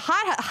 Ooh, a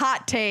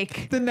hot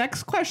take. The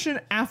next question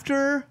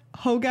after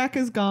Hogak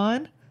is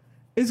gone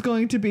is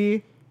going to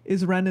be,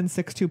 is Wrenn and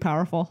 6 too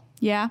powerful?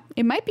 Yeah,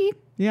 it might be.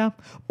 Yeah.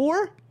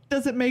 Or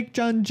does it make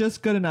Jund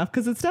just good enough?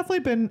 Because it's definitely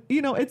been,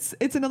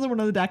 it's another one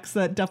of the decks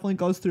that definitely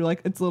goes through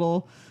like its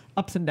little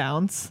ups and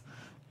downs.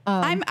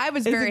 I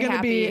was very happy. Is it going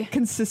to be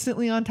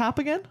consistently on top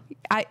again?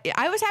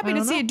 I was happy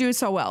to see it do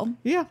so well.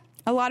 Yeah.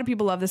 A lot of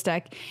people love this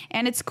deck.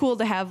 And it's cool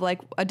to have like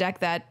a deck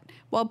that,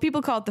 well,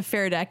 people call it the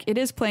fair deck. It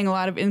is playing a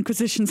lot of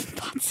Inquisitions and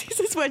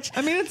Thoughtseizes, which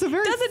I mean, it's a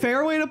very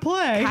fair way to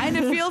play. Kind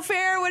of feel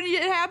fair when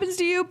it happens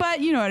to you,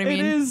 but you know what I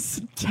mean. It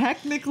is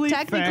technically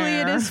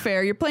fair. It is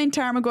fair. You're playing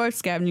Tarmogoyf,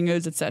 Scavenging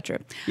Ooze, etc.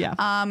 Yeah.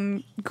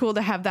 Cool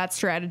to have that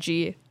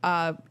strategy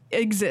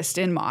exist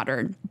in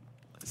Modern.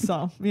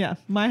 So, yeah,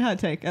 my hot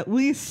take. At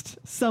least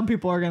some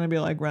people are going to be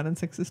like, Wrenn and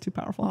 6 is too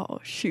powerful. Oh,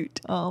 shoot.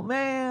 Oh,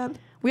 man.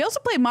 We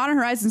also played Modern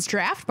Horizons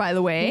Draft, by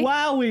the way.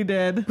 Wow, we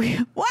did.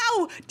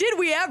 Wow, did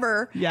we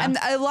ever? Yeah. And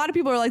a lot of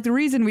people are like, the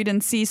reason we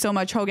didn't see so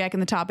much Hogak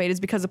in the top 8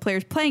 is because the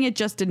players playing it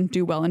just didn't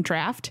do well in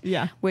Draft.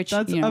 Yeah, which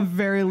that's a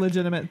very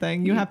legitimate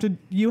thing. You have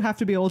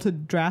to be able to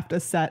draft a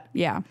set.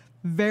 Yeah.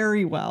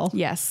 Very well.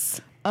 Yes.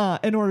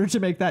 In order to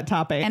make that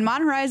top 8. And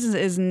Modern Horizons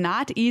is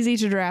not easy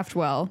to draft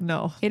well.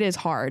 No. It is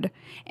hard.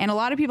 And a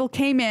lot of people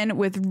came in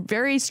with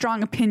very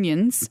strong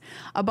opinions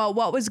about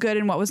what was good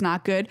and what was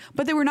not good,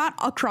 but they were not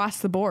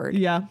across the board.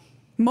 Yeah.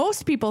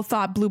 Most people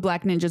thought Blue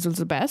Black Ninjas was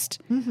the best,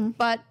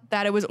 but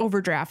that it was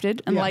overdrafted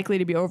and likely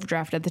to be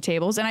overdrafted at the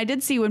tables. And I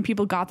did see when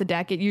people got the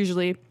deck, it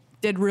usually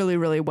did really,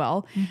 really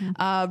well.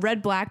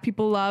 Red Black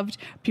people loved.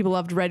 People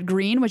loved Red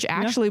Green, which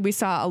actually we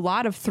saw a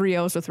lot of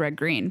 3-0s with Red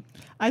Green.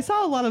 I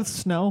saw a lot of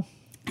Snow.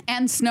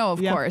 And Snow,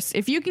 of course.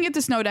 If you can get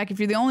the Snow deck, if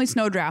you're the only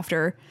Snow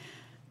drafter,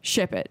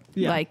 ship it.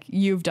 Yeah. Like,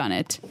 you've done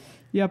it.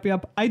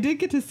 Yep. I did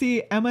get to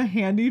see Emma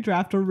Handy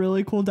draft a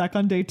really cool deck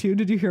on day 2.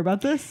 Did you hear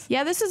about this?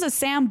 Yeah, this is a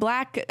Sam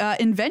Black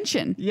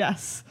invention.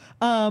 Yes.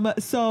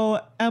 So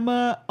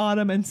Emma,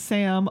 Autumn, and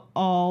Sam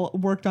all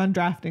worked on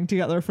drafting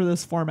together for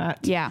this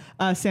format. Yeah.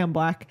 Sam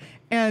Black.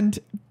 And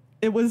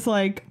it was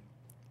like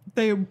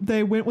they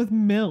went with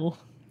Mill.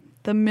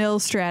 The Mill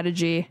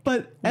strategy.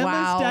 But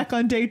Emma's deck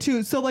on day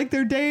 2. So like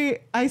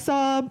I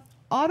saw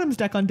Autumn's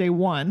deck on day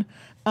 1.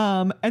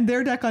 And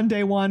their deck on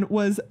day 1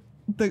 was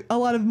a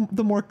lot of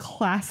the more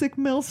classic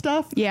Mill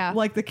stuff. Yeah.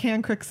 Like the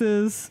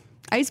Cancrixes.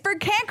 Iceberg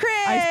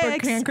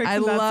Cancrix. I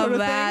love sort of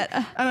that.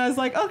 Thing. And I was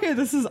like, okay,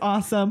 this is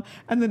awesome.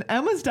 And then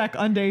Emma's deck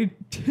on day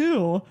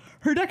 2,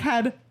 her deck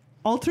had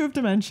Altar of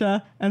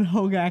Dementia and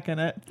Hogak in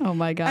it. Oh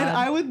my God.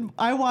 And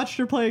I watched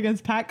her play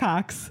against Pat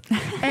Cox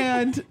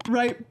and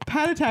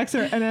Pat attacks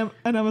her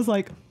and I was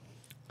like,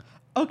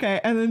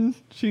 okay. And then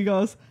she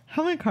goes,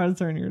 how many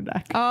cards are in your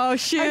deck? Oh,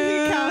 shoot.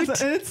 And he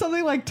counts, and it's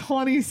something like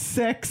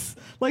 26,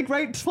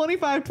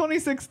 25,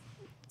 26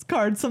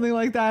 cards, something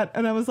like that.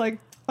 And I was like,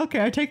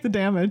 okay, I take the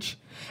damage.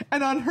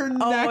 And on her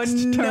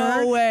next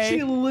turn,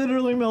 she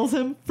literally mills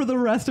him for the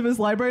rest of his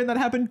library, and that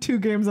happened 2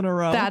 games in a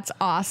row. That's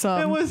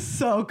awesome. It was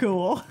so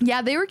cool.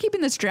 Yeah, they were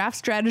keeping this draft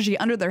strategy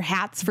under their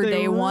hats for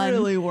day 1. They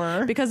really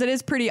were. Because it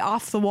is pretty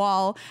off the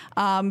wall,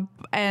 and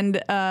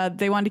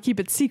they wanted to keep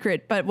it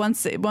secret. But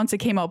once it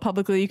came out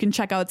publicly, you can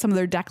check out some of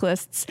their deck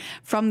lists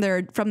from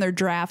their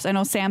drafts. I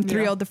know Sam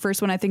 3-0'd the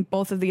first one. I think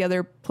both of the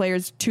other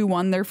players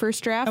 2-1 their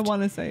first draft. I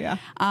want to say, yeah.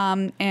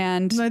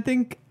 And I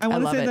think I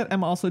want to say that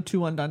I'm also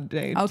 2-1 on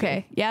day 2. Okay.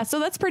 Okay. Yeah. So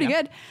that's pretty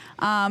good.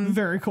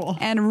 Very cool.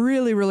 And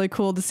really, really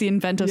cool to see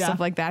inventive Yeah. stuff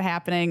like that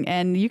happening.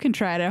 And you can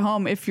try it at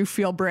home if you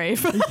feel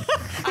brave.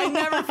 I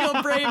never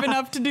feel brave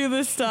enough to do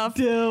this stuff.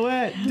 Do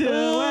it.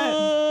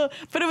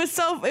 But it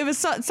was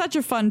such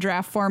a fun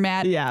draft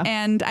format. Yeah.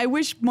 And I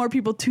wish more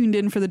people tuned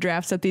in for the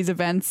drafts at these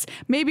events.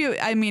 Maybe,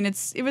 I mean,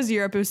 it was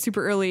Europe. It was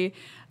super early.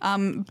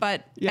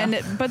 But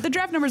the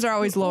draft numbers are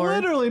always lower.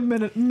 Literally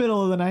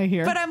middle of the night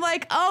here. But I'm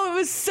like, oh, it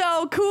was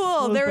so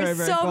cool. was There very, were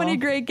very so cool. many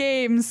great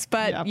games.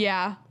 But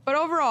Yep. But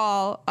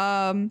overall,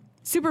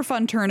 super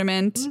fun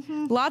tournament.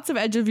 Lots of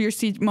edge of your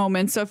seat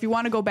moments. So if you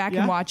want to go back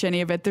and watch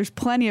any of it, there's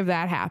plenty of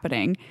that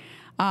happening.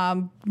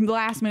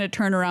 Last minute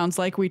turnarounds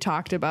like we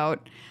talked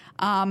about.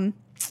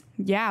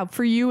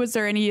 For you, was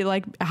there any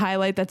like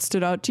highlight that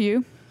stood out to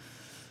you?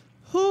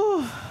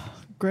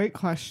 Great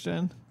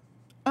question.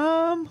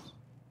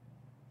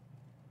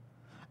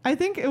 I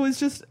think it was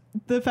just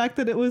the fact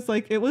that it was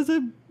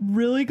a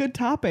really good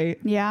top 8.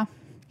 Yeah.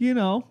 You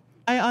know,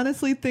 I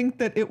honestly think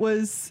that it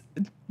was,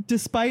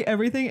 despite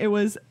everything, it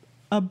was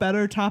a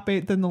better top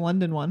 8 than the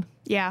London one.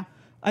 Yeah.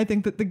 I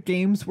think that the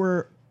games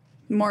were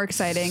More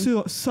exciting.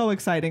 so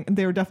exciting.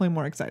 They were definitely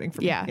more exciting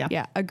for me.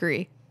 Yeah.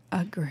 Agree.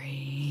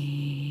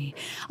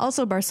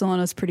 Also,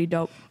 Barcelona's pretty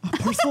dope.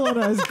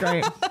 Barcelona is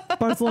great.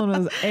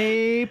 Barcelona's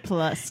A+.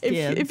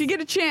 If you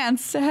get a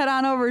chance, head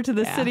on over to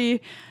the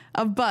city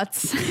of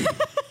butts.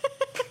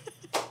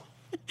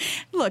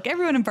 Look,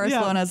 everyone in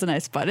Barcelona has a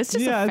nice butt. It's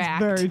just a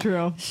fact. It's very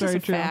true. It's very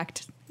just a true.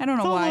 fact. I don't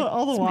know It's why.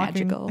 all the It's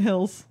walking magical.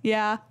 hills.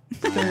 Yeah.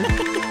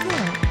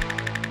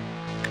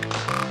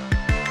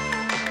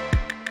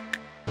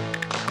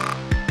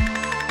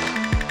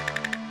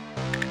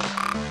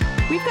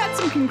 We've got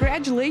some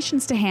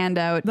congratulations to hand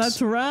out.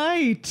 That's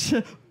right.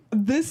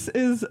 This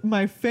is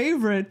my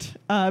favorite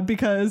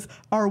because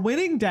our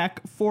winning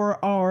deck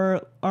for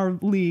our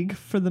league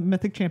for the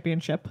Mythic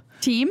Championship.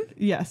 Team?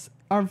 Yes.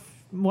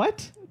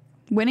 What?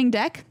 Winning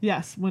deck?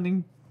 Yes.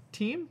 Winning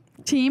team?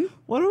 Team?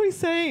 What are we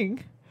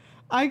saying?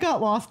 I got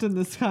lost in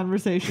this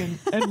conversation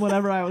and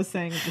whatever I was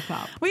saying at the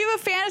top. We have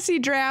a fantasy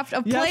draft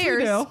of Yes, we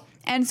players. do.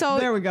 And so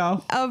There we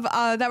go. Of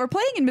that we're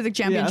playing in Mythic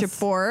Championship Yes.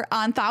 for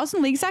on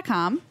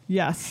 1000leagues.com.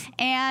 Yes.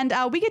 And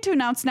we get to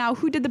announce now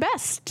who did the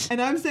best.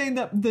 And I'm saying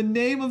that the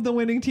name of the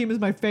winning team is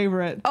my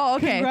favorite. Oh,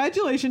 okay.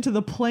 Congratulations to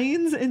the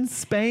Plains in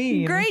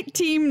Spain. Great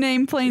team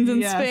name, Plains in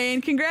Yes. Spain.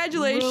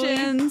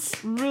 Congratulations.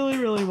 Really,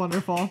 really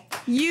wonderful.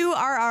 You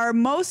are our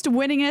most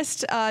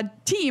winningest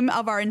team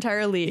of our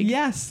entire league.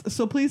 Yes.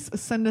 So please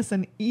send us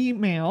an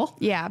email.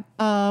 Yeah.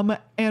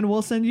 And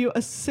we'll send you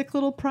a sick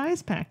little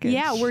prize package.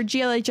 Yeah, we're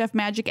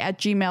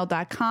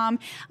glhfmagic@gmail.com.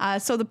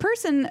 So the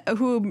person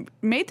who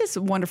made this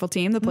wonderful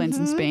team, the Plains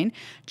in Spain,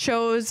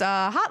 chose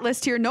a hot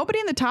list here. Nobody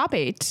in the top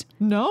 8.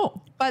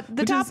 No. But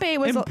the Which top is 8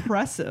 was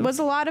impressive. Was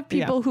a lot of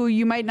people who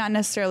you might not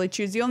necessarily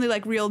choose. The only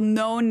like real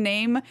known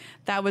name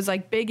that was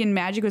like big in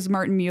Magic was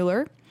Martin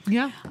Mueller.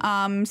 Yeah.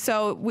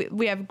 So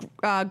we have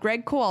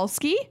Greg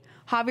Kowalski,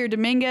 Javier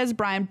Dominguez,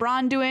 Brian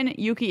Bronduin,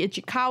 Yuki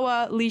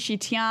Ichikawa, Li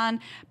Shitian,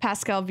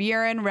 Pascal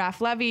Vieren,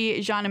 Raf Levy,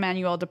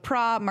 Jean-Emmanuel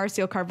Depras,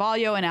 Marcio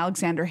Carvalho, and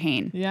Alexander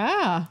Hain.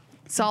 Yeah.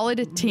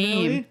 Solid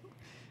team. Really?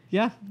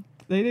 Yeah.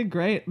 They did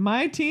great.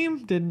 My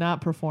team did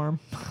not perform.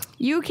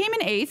 You came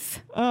in 8th.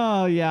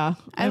 Oh, yeah.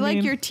 I like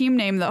mean, your team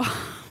name, though.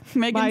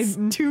 Megan's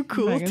Too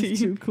Cool Megan's team.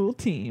 Too Cool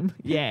team.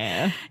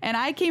 Yeah. And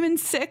I came in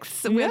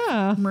 6th with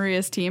Yeah.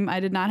 Maria's team. I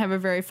did not have a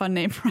very fun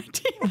name for my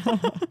team.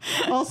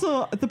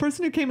 Also, the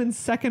person who came in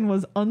second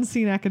was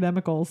Unseen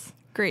Academicals.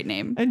 Great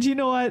name. And you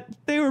know what?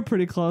 They were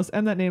pretty close,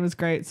 and that name is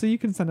great. So you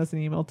can send us an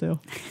email too.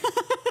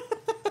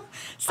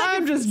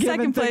 I'm just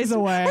giving things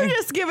away. We're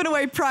just giving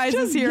away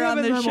prizes Just here on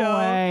giving the them show.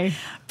 away.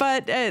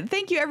 But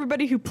thank you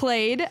everybody who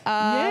played.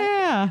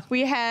 Yeah.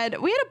 We had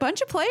a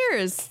bunch of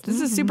players. This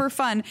is super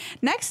fun.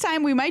 Next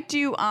time we might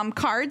do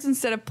cards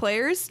instead of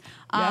players.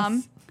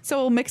 Yes. So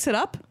we'll mix it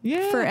up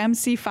for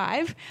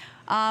MC5.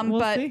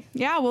 We'll see.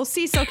 Yeah, we'll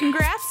see. So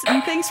congrats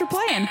and thanks for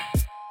playing.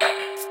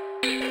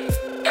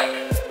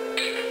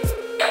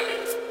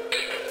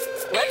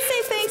 Let's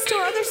say thanks to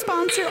our other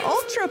sponsor,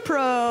 Ultra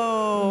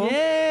Pro.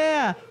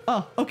 Yeah.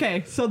 Oh,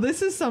 okay. So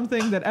this is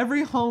something that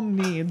every home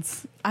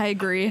needs. I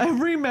agree.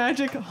 Every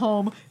Magic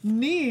home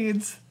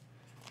needs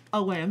a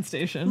land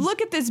station.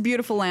 Look at this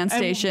beautiful land And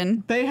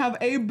station. They have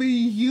a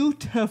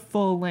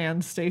beautiful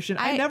land station.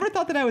 I I never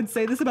thought that I would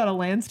say this about a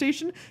land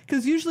station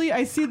because usually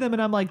I see them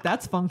and I'm like,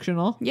 that's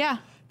functional. Yeah.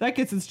 That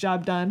gets its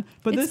job done.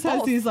 But It's this has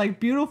both. these like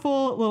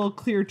beautiful little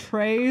clear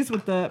trays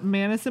with the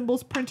mana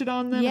symbols printed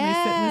on them. And they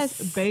sit in Yes.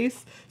 this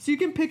base. So you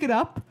can pick it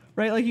up,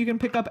 right? Like you can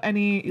pick up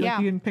any, Yeah.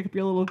 like you can pick up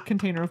your little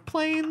container of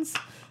planes,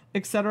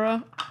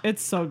 etc.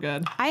 It's so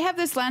good. I have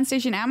this land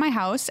station at my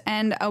house,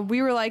 and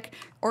we were like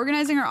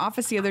organizing our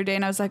office the other day,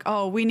 and I was like,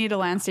 oh, we need a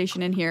land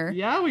station in here.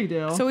 Yeah, we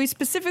do. So we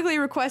specifically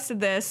requested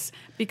this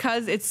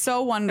because it's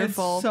so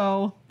wonderful. It's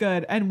so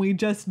good. And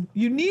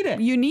you need it.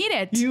 You need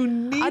it. You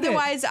need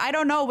Otherwise, I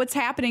don't know what's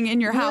happening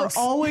in your house.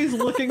 We're always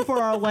looking for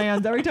our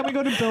lands. Every time we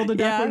go to build a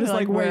deck, we're just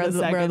like, wait a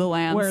second. Where are the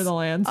lands? Where are the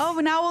lands? Oh,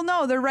 now we'll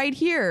know. They're right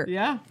here.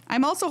 Yeah.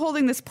 I'm also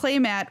holding this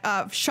playmat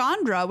of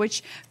Chandra,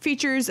 which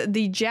features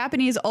the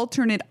Japanese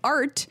alternate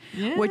art,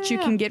 which you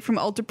can get from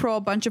Ultra Pro,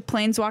 a bunch of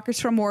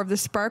planeswalkers from War of the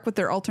Spark with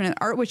their alternate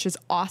art, which is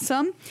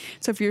awesome.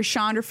 So if you're a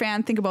Chandra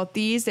fan, think about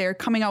these. They're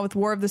coming out with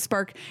War of the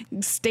Spark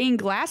stained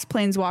glass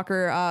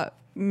planeswalker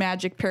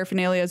magic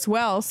paraphernalia as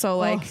well. So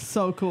like,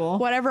 so cool.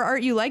 Whatever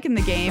art you like in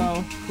the game,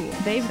 So cool.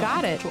 they've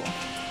got it. Cool.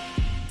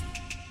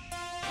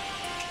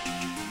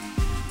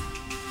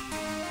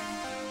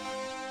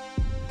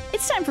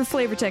 It's time for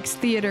Flavor Text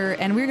Theater,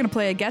 and we're going to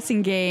play a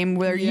guessing game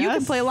where you can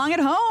Yes. play along at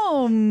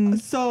home.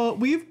 So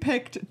we've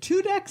picked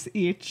 2 decks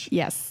each.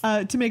 Yes.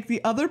 To make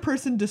the other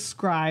person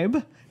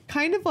describe,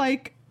 kind of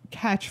like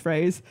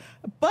catchphrase,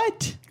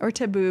 but Or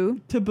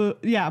taboo. taboo.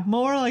 Yeah,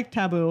 more like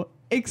taboo.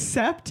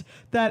 Except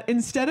that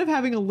instead of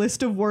having a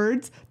list of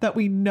words that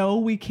we know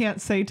we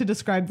can't say to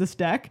describe this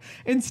deck,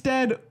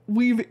 instead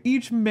we've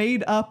each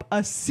made up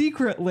a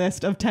secret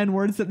list of 10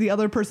 words that the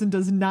other person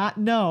does not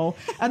know.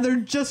 And they're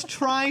just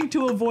trying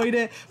to avoid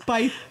it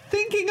by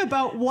thinking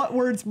about what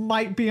words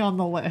might be on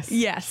the list.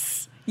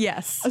 Yes.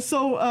 Yes.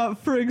 So,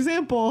 for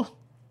example,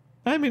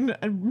 I mean,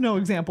 no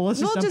example.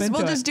 Let's just jump into it.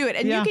 We'll just do it.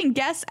 And Yeah. you can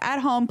guess at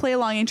home, play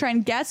along, and try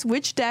and guess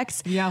which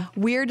decks Yeah.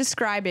 we're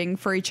describing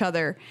for each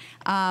other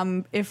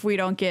if we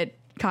don't get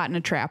caught in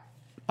a trap.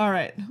 All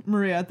right,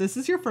 Maria, this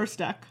is your first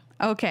deck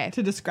Okay.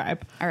 to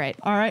describe. All right.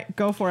 All right,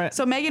 go for it.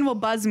 So Megan will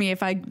buzz me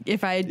if I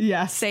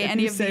Yes, say if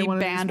any you of say the one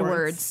of these banned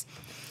words.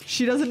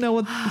 She doesn't know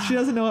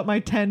what my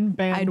 10 I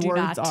banned do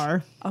words not.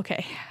 are.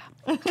 Okay.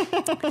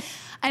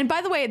 And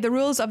by the way, the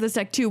rules of this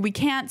deck too, we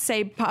can't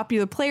say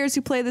popular players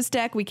who play this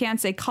deck. We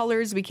can't say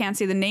colors. We can't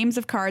say the names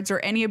of cards or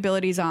any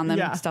abilities on them,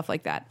 Yeah. stuff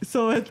like that.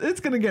 So it's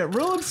going to get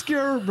real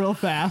obscure real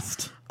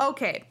fast.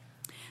 Okay.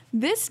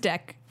 This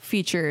deck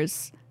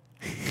features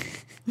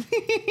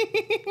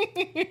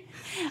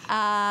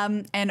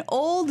an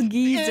old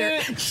geezer.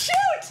 Shoot!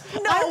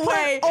 No I put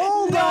way.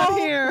 old no on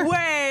here.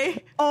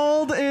 way.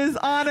 Old is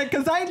on it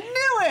because I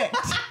knew it.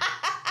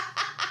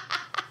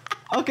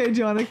 Okay, do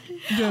you want to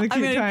keep I'm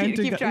gonna trying?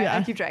 keep trying. Yeah.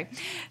 I'll keep trying.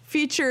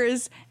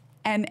 Features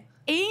an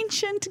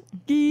ancient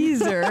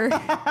geezer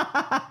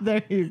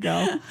There you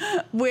go.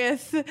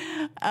 with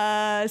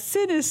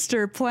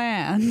sinister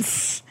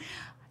plans,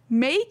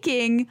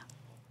 making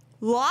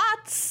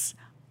lots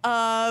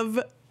of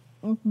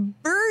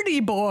birdie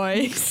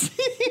boys.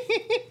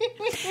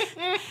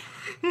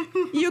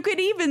 You could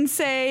even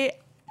say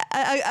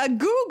a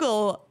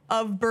Google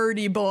of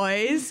birdie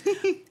boys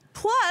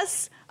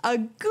plus a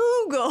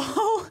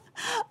Google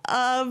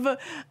of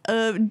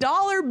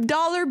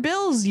dollar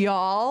bills,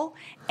 y'all,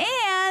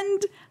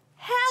 and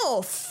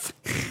health.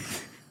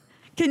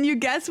 Can you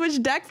guess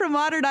which deck from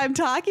Modern I'm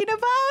talking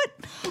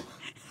about?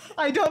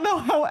 I don't know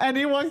how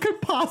anyone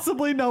could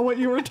possibly know what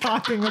you were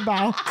talking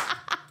about.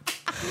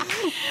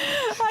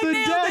 I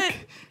nailed it.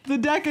 The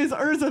deck is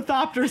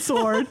Urzathopter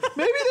Sword.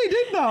 Maybe they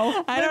did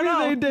know. I don't know.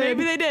 Maybe they did.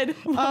 Maybe they did.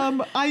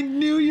 I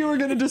knew you were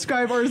going to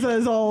describe Urza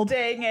as old.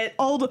 Dang it.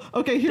 Old.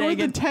 Okay, here were Dang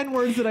the it. 10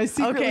 words that I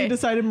secretly Okay.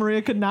 decided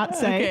Maria could not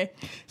say. Okay.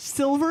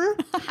 Silver,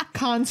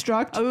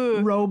 construct,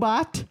 Ooh.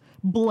 robot,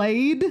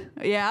 blade,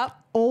 Yeah.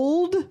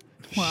 old,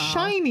 Wow.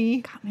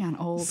 shiny, Got me on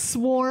old.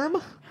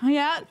 swarm,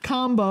 Yeah.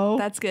 combo,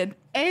 That's good.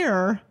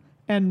 air,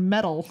 and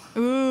metal.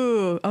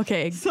 Ooh.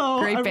 Okay.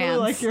 So Great I bands. really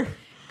like your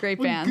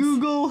Great bands.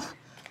 Google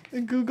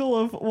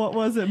of what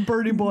was it?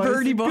 Birdie Boys.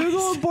 Birdie Boys.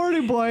 Google of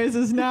Birdie Boys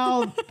is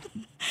now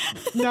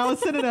a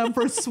synonym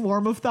for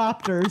swarm of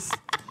thopters.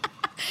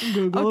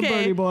 Google of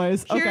Birdie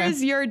Boys. Okay.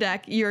 Here's your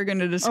deck you're going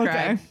to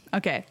describe.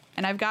 Okay.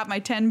 And I've got my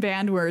 10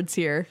 banned words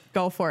here.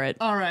 Go for it.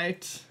 All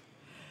right.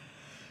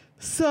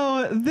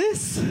 So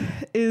this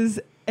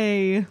is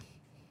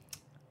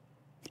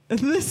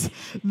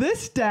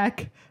this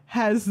deck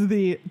has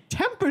the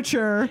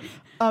temperature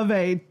of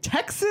a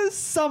Texas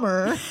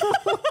summer.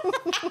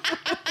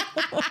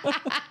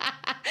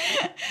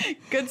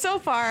 Good so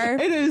far.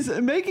 It is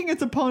making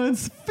its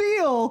opponents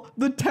feel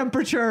the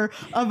temperature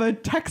of a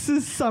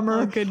Texas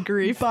summer. Oh, good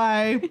grief.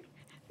 By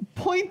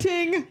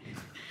pointing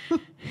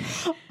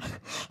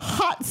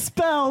hot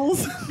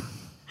spells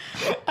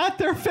at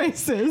their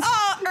faces.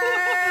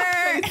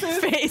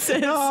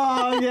 Faces.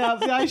 Oh, yeah.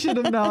 I should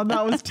have known.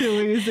 That was too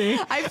easy.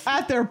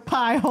 At their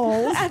pie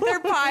holes. At their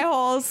pie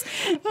holes.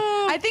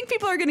 I think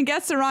people are going to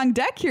guess the wrong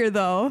deck here,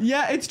 though.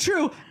 Yeah, it's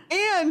true.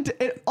 And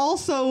it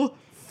also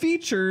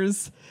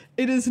features,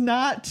 it is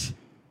not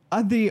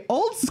the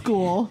old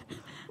school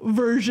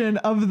version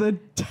of the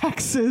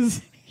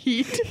Texas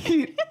Heat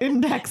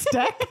Index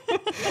deck.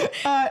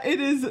 It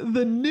is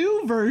the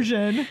new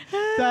version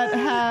that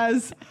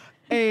has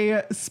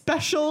a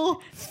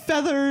special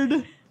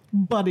feathered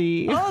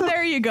buddy. Oh,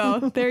 there you go.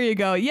 There you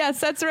go. Yes,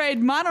 that's right.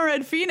 Mono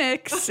Red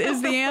Phoenix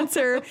is the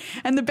answer.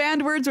 And the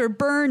banned words were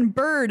burn,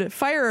 bird,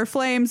 fire or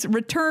flames,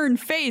 return,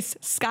 face,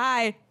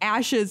 sky,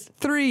 ashes,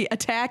 3,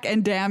 attack,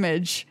 and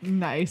damage.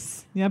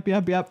 Nice. Yep.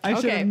 I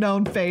should Okay. have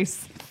known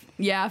face.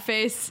 Yeah,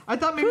 face. I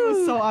thought maybe it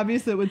was so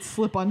obvious that it would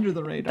slip under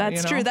the radar.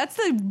 That's true. That's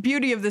the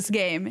beauty of this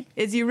game,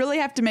 is you really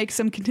have to make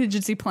some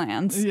contingency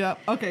plans. Yep.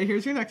 Okay,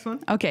 here's your next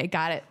one. Okay,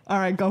 got it. All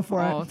right, go for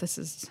Oh, it. this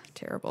is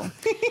terrible.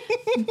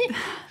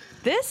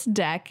 This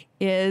deck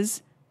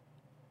is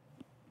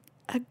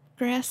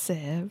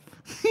aggressive.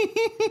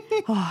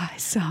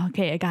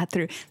 Okay, I got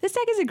through. This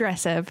deck is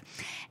aggressive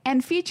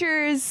and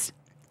features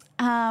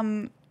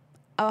a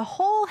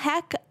whole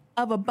heck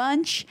of a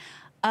bunch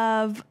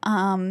of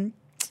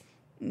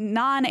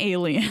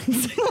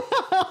non-aliens. No,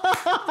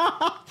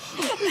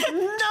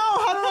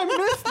 how did I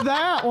miss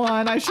that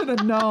one? I should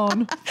have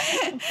known.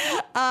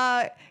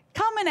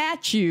 Coming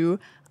at you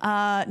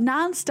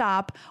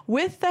nonstop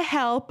with the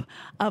help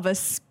of a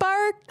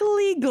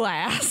sparkly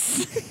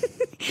glass,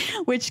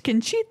 which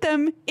can cheat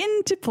them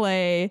into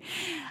play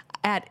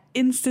at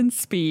instant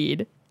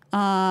speed.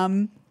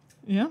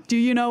 Yeah. Do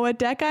you know what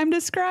deck I'm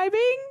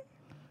describing?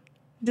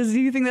 Do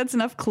you think that's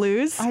enough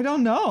clues? I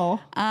don't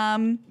know.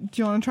 Do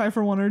you want to try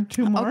for one or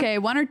two more? Okay,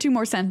 1 or 2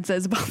 more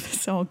sentences about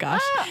this. Oh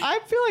gosh. I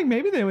feel like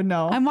maybe they would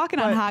know. I'm walking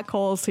on but- hot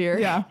coals here.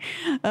 Yeah.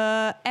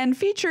 And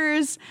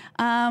features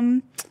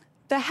the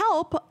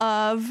help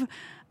of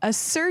a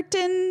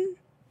certain.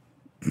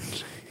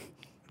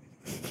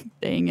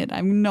 Dang it!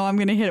 I'm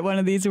going to hit one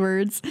of these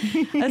words.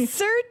 A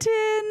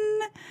certain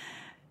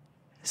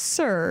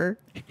sir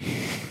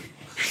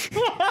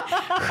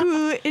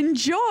who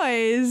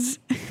enjoys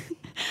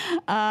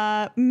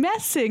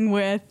messing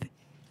with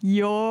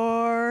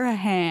your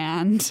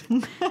hand.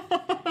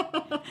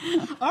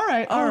 All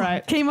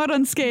right. Came out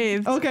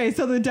unscathed. Okay,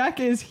 so the deck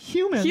is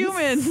humans.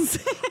 Humans.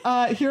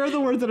 Here are the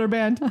words that are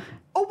banned.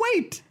 Oh,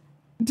 wait.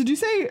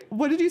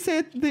 What did you say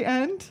at the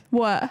end?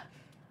 What?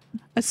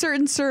 A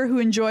certain sir who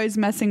enjoys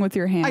messing with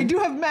your hand. I do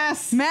have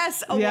mess.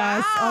 Mess. Oh,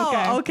 Yes,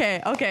 wow.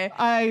 Okay.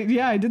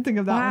 I did think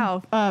of that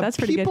Wow, one. that's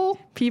pretty good.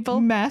 People.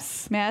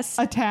 Mess. Mess.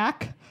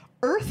 Attack.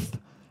 Earth.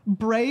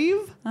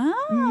 Brave.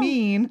 Oh.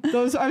 Mean.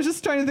 Those. I was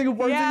just trying to think of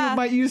words that Yeah. you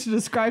might use to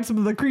describe some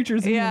of the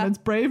creatures in Yeah. humans.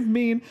 Brave,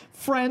 mean,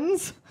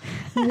 friends,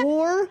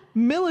 war,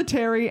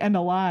 military, and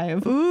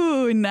alive.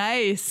 Ooh,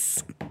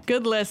 nice.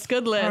 Good list.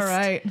 All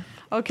right.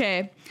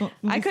 Okay. Well,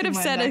 let me I could have see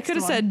my said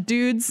next one.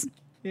 dudes.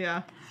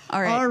 Yeah.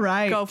 All right. All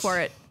right. Go for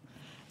it.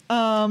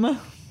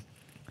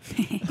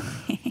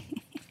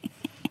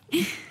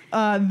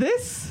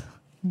 This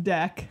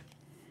deck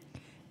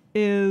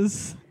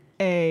is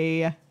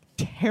a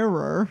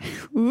terror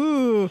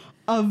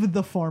of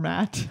the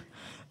format,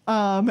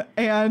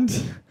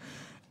 and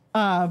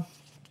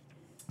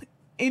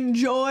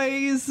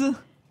enjoys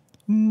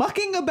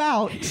mucking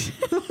about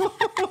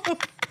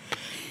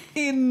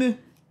in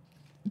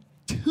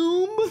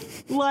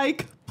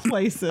tomb-like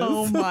places.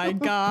 Oh my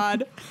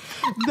God.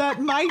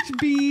 That might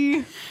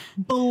be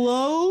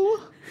below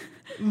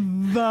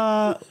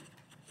the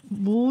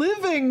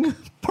living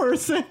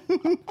person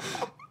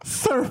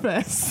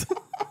surface.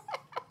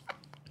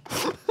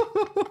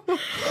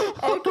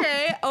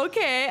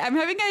 Okay. I'm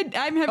having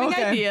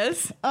Okay.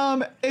 ideas.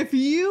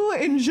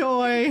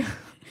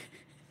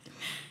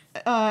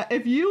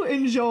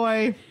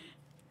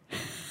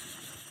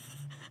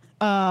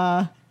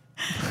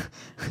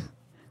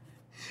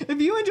 If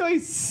you enjoy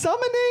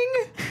summoning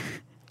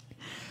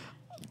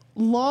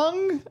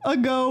long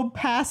ago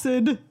passed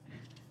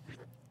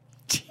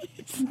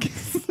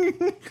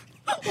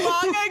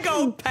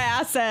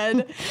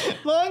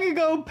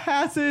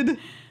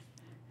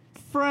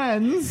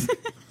friends,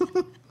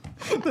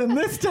 then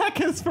this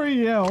deck is for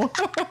you.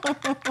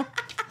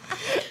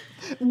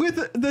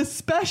 With the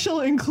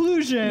special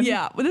inclusion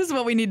Yeah, well, this is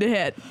what we need to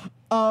hit.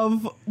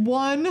 of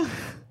one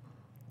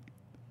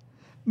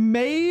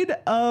made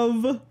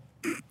of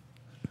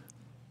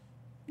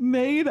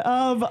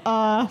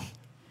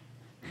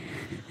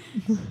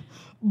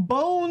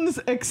bones,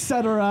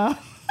 etc.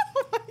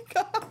 Oh my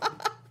god.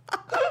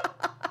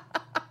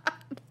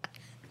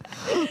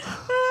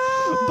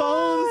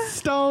 Bones,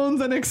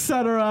 stones, and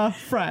etc.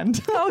 friend.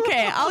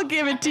 Okay, I'll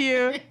give it to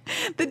you.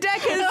 The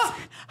deck is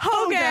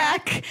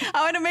Hogak.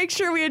 I want to make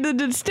sure we had the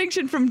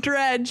distinction from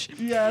Dredge.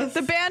 Yes.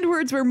 The banned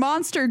words were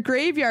monster,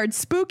 graveyard,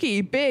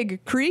 spooky,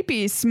 big,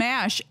 creepy,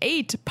 smash,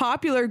 8,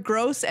 popular,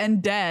 gross,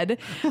 and dead,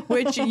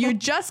 which you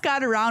just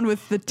got around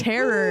with the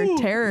terror. Ooh,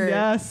 Terror.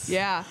 yes.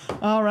 Yeah.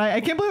 All right.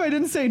 I can't believe I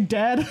didn't say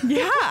dead.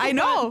 Yeah, I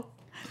know.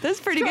 That's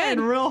pretty Tried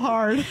good. real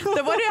hard.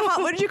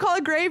 What did you call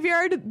a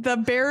graveyard? The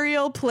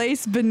burial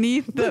place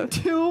beneath The the.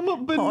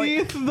 tomb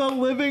beneath the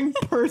living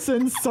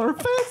person's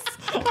surface,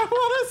 I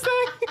want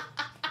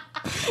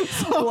to say.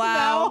 So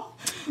Wow.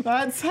 now,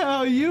 that's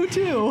how you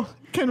too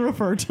can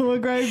refer to a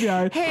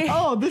graveyard. Hey.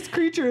 Oh, this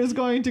creature is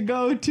going to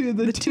go to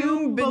the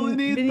tomb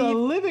beneath the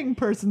living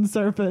person's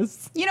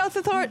surface. You know,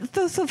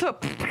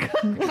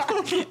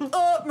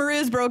 oh,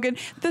 Maria's broken.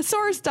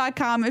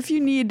 Thesaurus.com. If you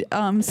need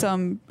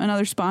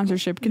another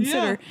sponsorship,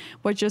 consider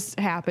what just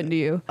happened to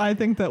you. I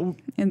think that we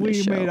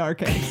made our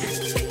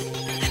case.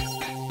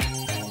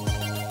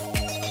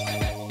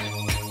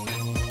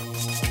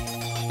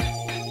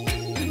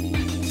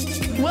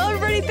 Well,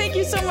 everybody, thank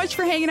you so much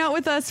for hanging out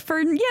with us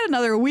for yet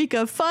another week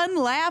of fun,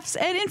 laughs,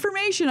 and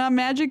information on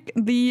Magic.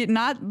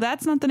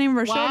 That's not the name of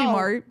our show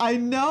anymore. I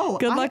know.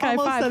 Good luck, I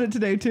almost high five. said it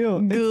today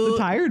too. It's the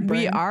tired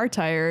brain. We are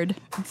tired.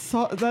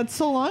 That's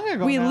so long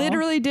ago. We now.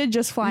 literally did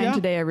just fly in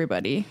today,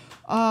 everybody.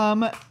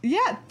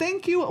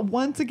 Thank you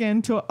once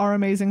again to our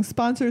amazing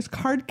sponsors,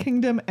 Card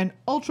Kingdom and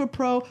Ultra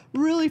Pro.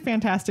 Really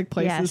fantastic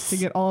places to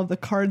get all of the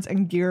cards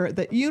and gear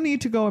that you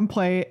need to go and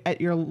play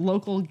at your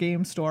local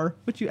game store,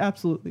 which you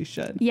absolutely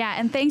should. Yeah,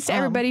 and thanks to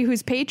everybody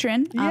who's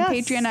patron on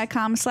yes.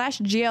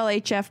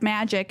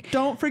 patreon.com/GLHF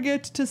Don't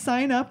forget to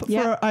sign up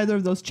for either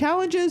of those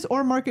challenges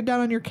or mark it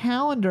down on your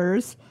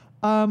calendars.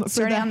 For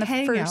the on the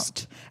hangout.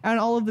 1st. And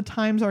all of the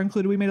times are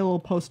included. We made a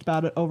little post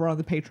about it over on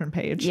the Patreon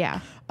page.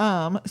 Yeah.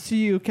 So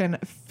you can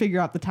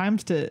figure out the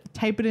times to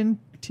type it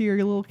into your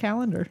little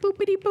calendar.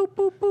 Boopity boop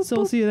boop boop. So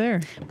we'll see you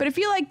there. But if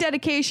you like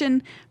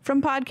dedication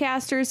from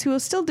podcasters who will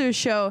still do a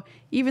show,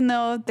 even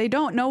though they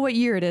don't know what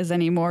year it is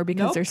anymore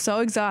because they're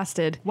so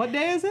exhausted. What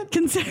day is it?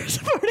 Consider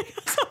supporting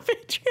us on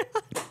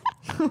Patreon.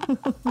 We'll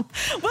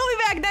be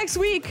back next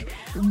week.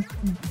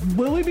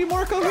 Will we be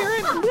more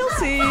coherent? We'll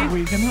see.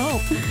 We can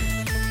hope.